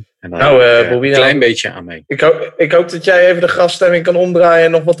iedereen. En daar Bobby, een klein beetje aan mee. Ik hoop dat jij even de grafstemming kan omdraaien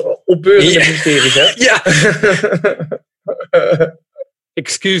en nog wat opbeurende mysteries hebt. Ja.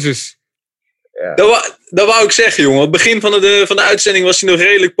 Excuses. Ja. Dat wou ik zeggen, jongen. Op het begin van de uitzending was hij nog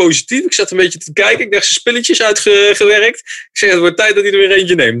redelijk positief. Ik zat een beetje te kijken. Ik dacht, zijn spilletjes uitgewerkt. Ik zeg, het wordt tijd dat hij er weer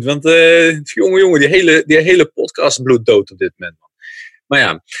eentje neemt. Want jongen, die hele podcast bloedt dood op dit moment. Maar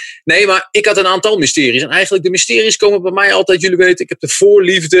ja, nee, maar ik had een aantal mysteries. En eigenlijk de mysteries komen bij mij altijd, jullie weten, ik heb de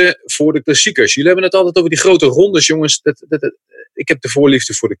voorliefde voor de klassiekers. Jullie hebben het altijd over die grote rondes, jongens. Ik heb de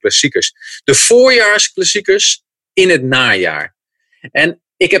voorliefde voor de klassiekers. De voorjaarsklassiekers in het najaar. En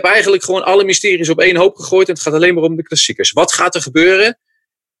ik heb eigenlijk gewoon alle mysteries op één hoop gegooid. En het gaat alleen maar om de klassiekers. Wat gaat er gebeuren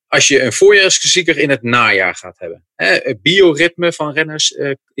als je een voorjaarsklassieker in het najaar gaat hebben? Het bioritme van renners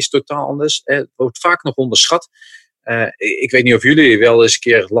is totaal anders. Het wordt vaak nog onderschat. Ik weet niet of jullie wel eens een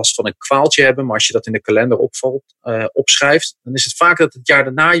keer last van een kwaaltje hebben. Maar als je dat in de kalender opschrijft. Dan is het vaak dat het jaar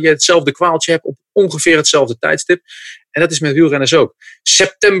daarna je hetzelfde kwaaltje hebt. Op ongeveer hetzelfde tijdstip. En dat is met wielrenners ook.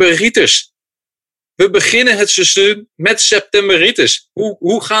 Septemberitis. We beginnen het seizoen met septemberitis.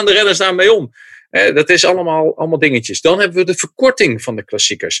 Hoe gaan de renners daarmee om? Dat is allemaal dingetjes. Dan hebben we de verkorting van de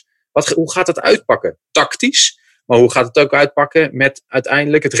klassiekers. Hoe gaat het uitpakken? Tactisch. Maar hoe gaat het ook uitpakken met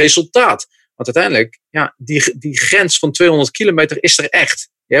uiteindelijk het resultaat? Want uiteindelijk, ja, die grens van 200 kilometer is er echt.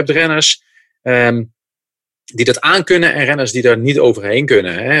 Je hebt renners die dat aankunnen en renners die daar niet overheen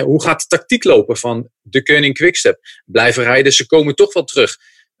kunnen. Hè? Hoe gaat de tactiek lopen van de Koning Quickstep? Blijven rijden, ze komen toch wel terug.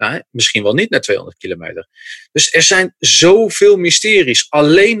 Nou, misschien wel niet naar 200 kilometer. Dus er zijn zoveel mysteries,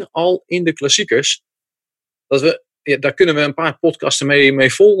 alleen al in de klassiekers, dat daar kunnen we een paar podcasten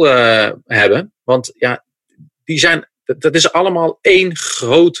mee vol hebben. Want ja, dat is allemaal één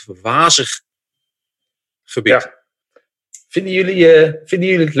groot wazig gebied. Ja. Vinden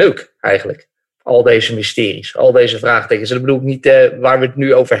jullie het leuk eigenlijk? Al deze mysteries, al deze vraagtekens. Dat bedoel ik niet waar we het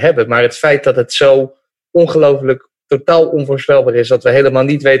nu over hebben, maar het feit dat het zo ongelooflijk totaal onvoorspelbaar is, dat we helemaal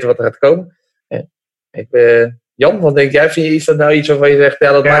niet weten wat er gaat komen. Jan, wat denk jij? Is dat nou iets waarvan je zegt,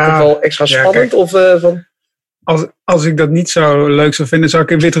 dat maakt het wel extra spannend? Kijk, als ik dat niet zo leuk zou vinden, zou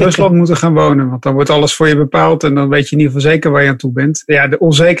ik in Wit-Rusland moeten gaan wonen. Want dan wordt alles voor je bepaald en dan weet je in ieder geval zeker waar je aan toe bent. Ja, de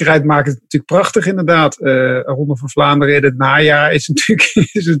onzekerheid maakt het natuurlijk prachtig inderdaad. Ronde van Vlaanderen in het najaar is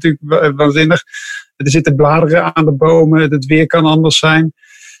natuurlijk waanzinnig. Er zitten bladeren aan de bomen, het weer kan anders zijn.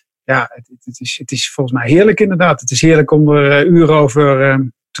 Ja, het is volgens mij heerlijk inderdaad. Het is heerlijk om er uren over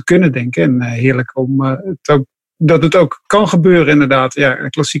te kunnen denken. En heerlijk om dat het ook kan gebeuren inderdaad. Ja,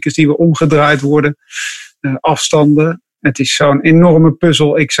 klassiekers die weer omgedraaid worden. Afstanden. Het is zo'n enorme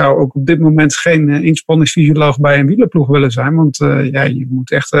puzzel. Ik zou ook op dit moment geen inspanningsfysioloog bij een wielerploeg willen zijn. Want je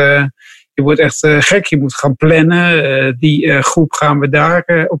wordt echt gek. Je moet gaan plannen. Die groep gaan we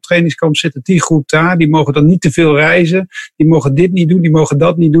daar op trainingskamp zitten. Die groep daar. Die mogen dan niet te veel reizen. Die mogen dit niet doen. Die mogen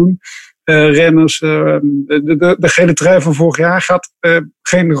dat niet doen. Renners. De gele trui van vorig jaar gaat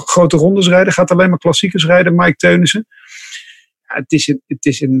geen grote rondes rijden. Gaat alleen maar klassiekers rijden. Mike Teunissen. Ja,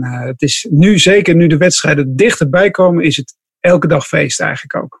 het is nu, zeker nu de wedstrijden dichterbij komen, is het elke dag feest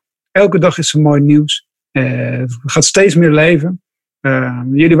eigenlijk ook. Elke dag is er mooi nieuws. Het gaat steeds meer leven.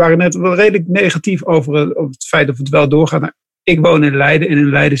 Jullie waren net wel redelijk negatief over het feit of het wel doorgaat. Nou, ik woon in Leiden en in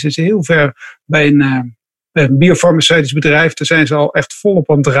Leiden zijn ze heel ver bij een biofarmaceutisch bedrijf. Daar zijn ze al echt volop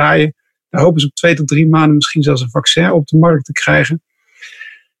aan het draaien. Daar hopen ze op 2 tot 3 maanden misschien zelfs een vaccin op de markt te krijgen.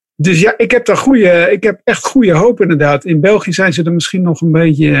 Dus ja, ik heb echt goede hoop inderdaad. In België zijn ze er misschien nog een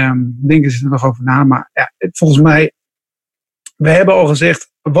beetje, denken ze er nog over na. Maar ja, volgens mij, we hebben al gezegd,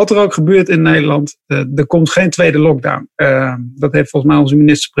 wat er ook gebeurt in Nederland, er komt geen tweede lockdown. Dat heeft volgens mij onze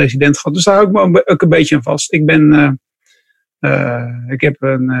minister-president gehad. Dus daar hou ik me ook een beetje aan vast. Ik heb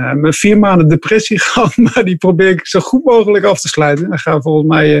een 4 maanden depressie gehad, maar die probeer ik zo goed mogelijk af te sluiten. En dan gaan we volgens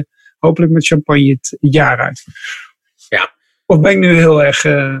mij hopelijk met champagne het jaar uit. Ja. Of ben ik nu heel erg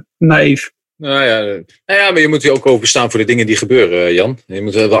naïef? Nou ja, maar je moet weer ook openstaan voor de dingen die gebeuren, Jan. Je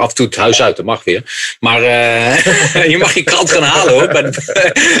moet wel af en toe het huis uit, dat mag weer. Maar je mag je krant gaan halen, hoor.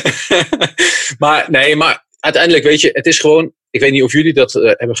 Maar uiteindelijk, weet je, het is gewoon. Ik weet niet of jullie dat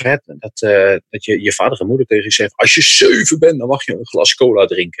hebben gehad. Dat je vader en moeder tegen je zegt, als je 7 bent, dan mag je een glas cola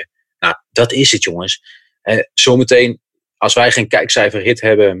drinken. Nou, dat is het, jongens. Zometeen, als wij geen kijkcijferhit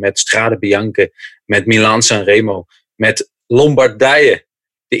hebben met Strade Bianche, met Milaan-San Remo, met Lombardije,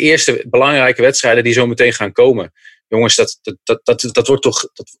 de eerste belangrijke wedstrijden die zo meteen gaan komen. Jongens,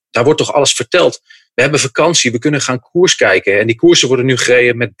 daar wordt toch alles verteld. We hebben vakantie, we kunnen gaan koers kijken. En die koersen worden nu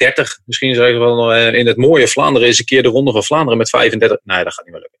gereden met 30. Misschien zeggen we wel in het mooie Vlaanderen eens een keer de Ronde van Vlaanderen met 35. Nee, dat gaat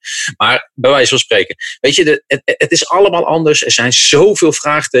niet meer lukken. Maar bij wijze van spreken. Weet je, het is allemaal anders. Er zijn zoveel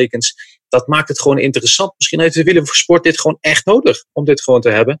vraagtekens. Dat maakt het gewoon interessant. Misschien heeft de wielersport dit gewoon echt nodig. Om dit gewoon te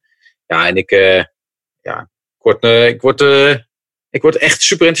hebben. Ja, en ik word echt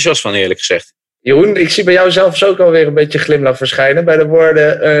super enthousiast van, eerlijk gezegd. Jeroen, ik zie bij jou zelfs ook alweer een beetje glimlach verschijnen bij de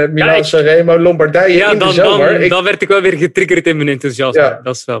woorden Milaan-San Remo, Lombardije in de zomer. Dan werd ik wel weer getriggerd in mijn enthousiasme. Ja.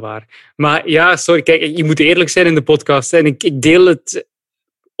 Dat is wel waar. Maar ja, sorry, kijk, je moet eerlijk zijn in de podcast. Hè, en ik deel het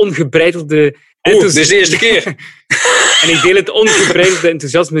ongebreidelde enthousiasme. Dit is de eerste keer. En ik deel het ongebreidelde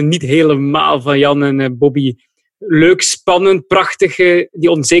enthousiasme niet helemaal van Jan en Bobby. Leuk, spannend, prachtig. Die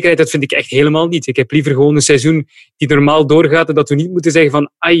onzekerheid, dat vind ik echt helemaal niet. Ik heb liever gewoon een seizoen die normaal doorgaat en dat we niet moeten zeggen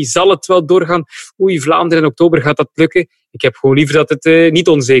van zal het wel doorgaan? Oei, Vlaanderen in oktober gaat dat lukken. Ik heb gewoon liever dat het niet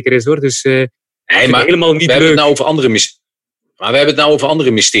onzeker is, hoor. Dus maar helemaal niet we leuk. Hebben het nou over andere maar we hebben het nou over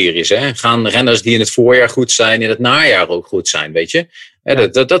andere mysteries. Hè? Gaan renners die in het voorjaar goed zijn, in het najaar ook goed zijn, weet je? Ja.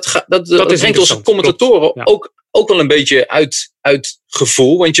 Dat brengt onze commentatoren ook wel een beetje uit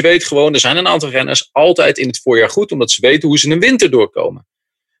gevoel. Want je weet gewoon, er zijn een aantal renners altijd in het voorjaar goed, omdat ze weten hoe ze een winter doorkomen.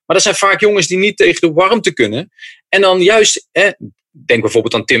 Maar dat zijn vaak jongens die niet tegen de warmte kunnen. En dan juist, denk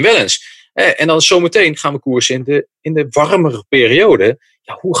bijvoorbeeld aan Tim Wellens. En dan zometeen gaan we koersen in de warmere periode.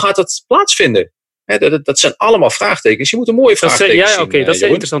 Ja, hoe gaat dat plaatsvinden? Dat zijn allemaal vraagtekens. Je moet een mooie vraagtekens zien. Dat zijn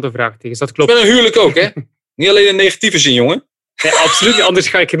interessante vraagtekens. Dat klopt. Met een huwelijk ook, hè? Niet alleen een negatieve zin, jongen. Nee, absoluut niet, anders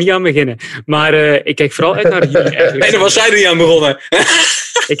ga ik er niet aan beginnen. Maar ik kijk vooral uit naar juni eigenlijk. Nee, daar was zij er niet aan begonnen.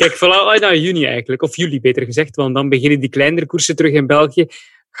 Ik kijk vooral uit naar juni eigenlijk, of juli beter gezegd, want dan beginnen die kleinere koersen terug in België.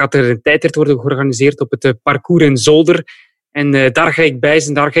 Gaat er een tijdrit worden georganiseerd op het parcours in Zolder. En daar ga ik bij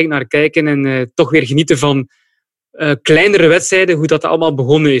zijn, daar ga ik naar kijken en toch weer genieten van kleinere wedstrijden, hoe dat allemaal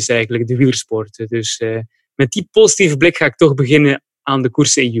begonnen is eigenlijk, de wielersport. Dus met die positieve blik ga ik toch beginnen aan de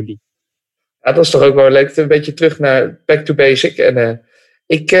koersen in juli. Ja, dat is toch ook wel leuk. Een beetje terug naar back to basic. En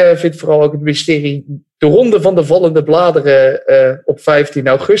ik vind vooral ook het mysterie. De ronde van de vallende bladeren op 15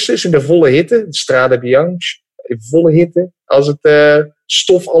 augustus in de volle hitte. De Strade Bianche. In volle hitte. Als het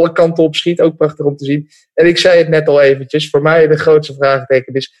stof alle kanten op schiet. Ook prachtig om te zien. En ik zei het net al eventjes. Voor mij de grootste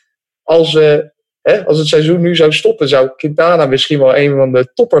vraagteken is. Als het seizoen nu zou stoppen. Zou Quintana misschien wel een van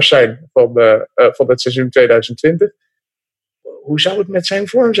de toppers zijn. Van het seizoen 2020. Hoe zou het met zijn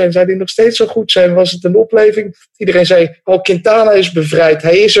vorm zijn? Zou hij nog steeds zo goed zijn? Was het een opleving? Iedereen zei, Quintana is bevrijd.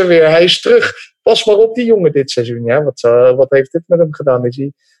 Hij is er weer. Hij is terug. Pas maar op die jongen dit seizoen. Ja? Wat heeft dit met hem gedaan? Lijkt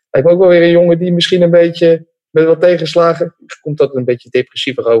me ook wel weer een jongen die misschien een beetje met wat tegenslagen. Komt dat een beetje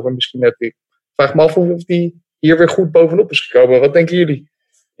depressiever over? Misschien ik vraag me af of hij hier weer goed bovenop is gekomen. Wat denken jullie?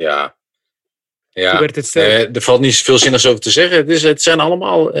 Ja. Er valt niet veel zinnigs over te zeggen. Het zijn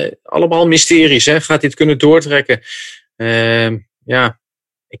allemaal mysteries. Hè? Gaat hij het kunnen doortrekken? Het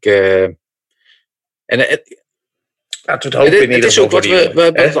is ook wat we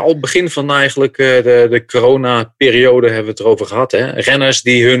hebben het al begin van eigenlijk de corona-periode hebben we het erover gehad. Hè? Renners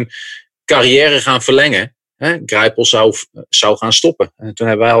die hun carrière gaan verlengen. Greipel zou gaan stoppen. En toen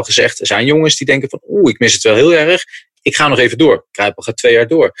hebben wij al gezegd, er zijn jongens die denken van ik mis het wel heel erg. Ik ga nog even door. Greipel gaat 2 jaar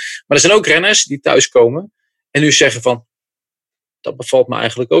door. Maar er zijn ook renners die thuiskomen en nu zeggen van, dat bevalt me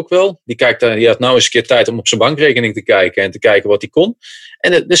eigenlijk ook wel. Die had nou eens een keer tijd om op zijn bankrekening te kijken en te kijken wat hij kon.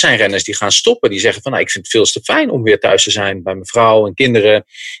 En er zijn renners die gaan stoppen. Die zeggen van, ik vind het veel te fijn om weer thuis te zijn bij mijn vrouw en kinderen. En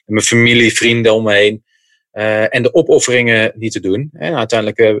mijn familie, vrienden om me heen. En de opofferingen niet te doen. En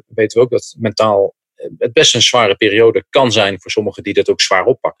uiteindelijk weten we ook dat mentaal het best een zware periode kan zijn voor sommigen die dat ook zwaar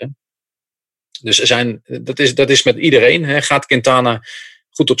oppakken. Dus dat is met iedereen. Hè. Gaat Quintana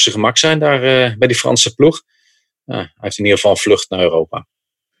goed op zijn gemak zijn daar bij die Franse ploeg? Hij heeft in ieder geval een vlucht naar Europa.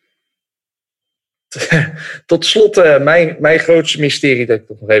 Tot slot, mijn grootste mysterie dat ik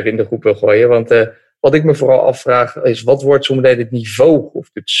toch nog even in de groep wil gooien. Want wat ik me vooral afvraag is, wat wordt zometeen het niveau of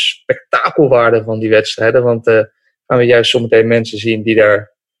het spektakelwaarde van die wedstrijden? Want gaan we juist zometeen mensen zien die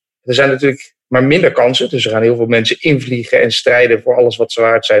daar... Er zijn natuurlijk maar minder kansen, dus er gaan heel veel mensen invliegen en strijden voor alles wat ze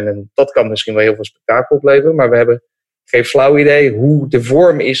waard zijn. En dat kan misschien wel heel veel spektakel opleveren, maar we hebben geen flauw idee hoe de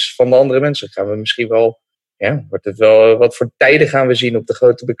vorm is van de andere mensen. Gaan we misschien wel... Ja, wordt het wel, wat voor tijden gaan we zien op de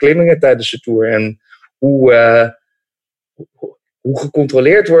grote beklimmingen tijdens de Tour? En hoe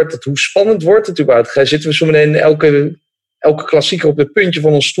gecontroleerd wordt het? Hoe spannend wordt het überhaupt? Zitten we zometeen elke klassieker op het puntje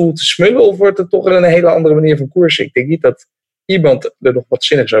van ons stoel te smullen? Of wordt het toch een hele andere manier van koersen? Ik denk niet dat iemand er nog wat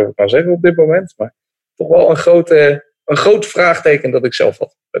zinnigs over kan zeggen op dit moment. Maar toch wel een groot vraagteken dat ik zelf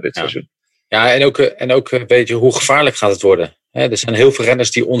had bij dit seizoen. Ja, en ook weet je, hoe gevaarlijk gaat het worden? Er zijn heel veel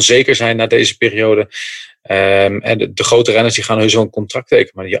renners die onzeker zijn na deze periode. En de grote renners die gaan heus wel een contract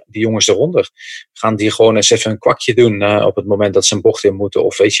tekenen. Maar die jongens eronder gaan die gewoon eens even een kwakje doen op het moment dat ze een bocht in moeten.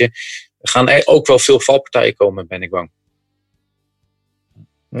 Of weet je, er gaan ook wel veel valpartijen komen, ben ik bang.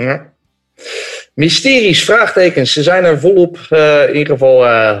 Ja. Mysteries, vraagtekens, ze zijn er volop. In ieder geval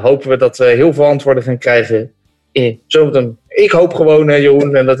hopen we dat we heel veel antwoorden gaan krijgen. Ik hoop gewoon,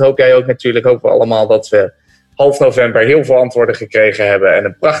 Jeroen, en dat hoop jij ook natuurlijk, hopen we allemaal dat we half november heel veel antwoorden gekregen hebben. En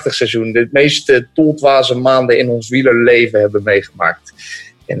een prachtig seizoen. De meest toltwaze maanden in ons wielerleven hebben meegemaakt.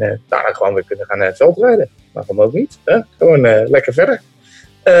 En daarna gewoon weer kunnen gaan veldrijden. Waarom ook niet? Gewoon lekker verder.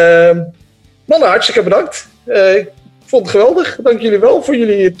 Mannen, hartstikke bedankt. Ik vond het geweldig. Dank jullie wel voor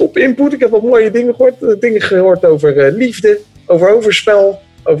jullie top input. Ik heb wat mooie dingen gehoord. Dingen gehoord over liefde, over overspel,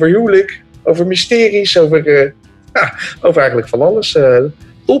 over huwelijk, over mysteries, over eigenlijk van alles.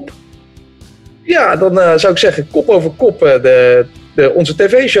 Top. Ja, dan zou ik zeggen, kop over kop. Onze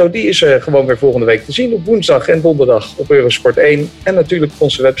tv-show die is gewoon weer volgende week te zien op woensdag en donderdag op Eurosport 1. En natuurlijk op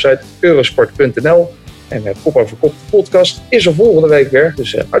onze website eurosport.nl. En kop over kop de podcast is er volgende week weer.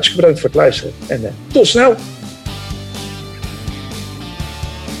 Dus hartstikke bedankt voor het luisteren. En tot snel!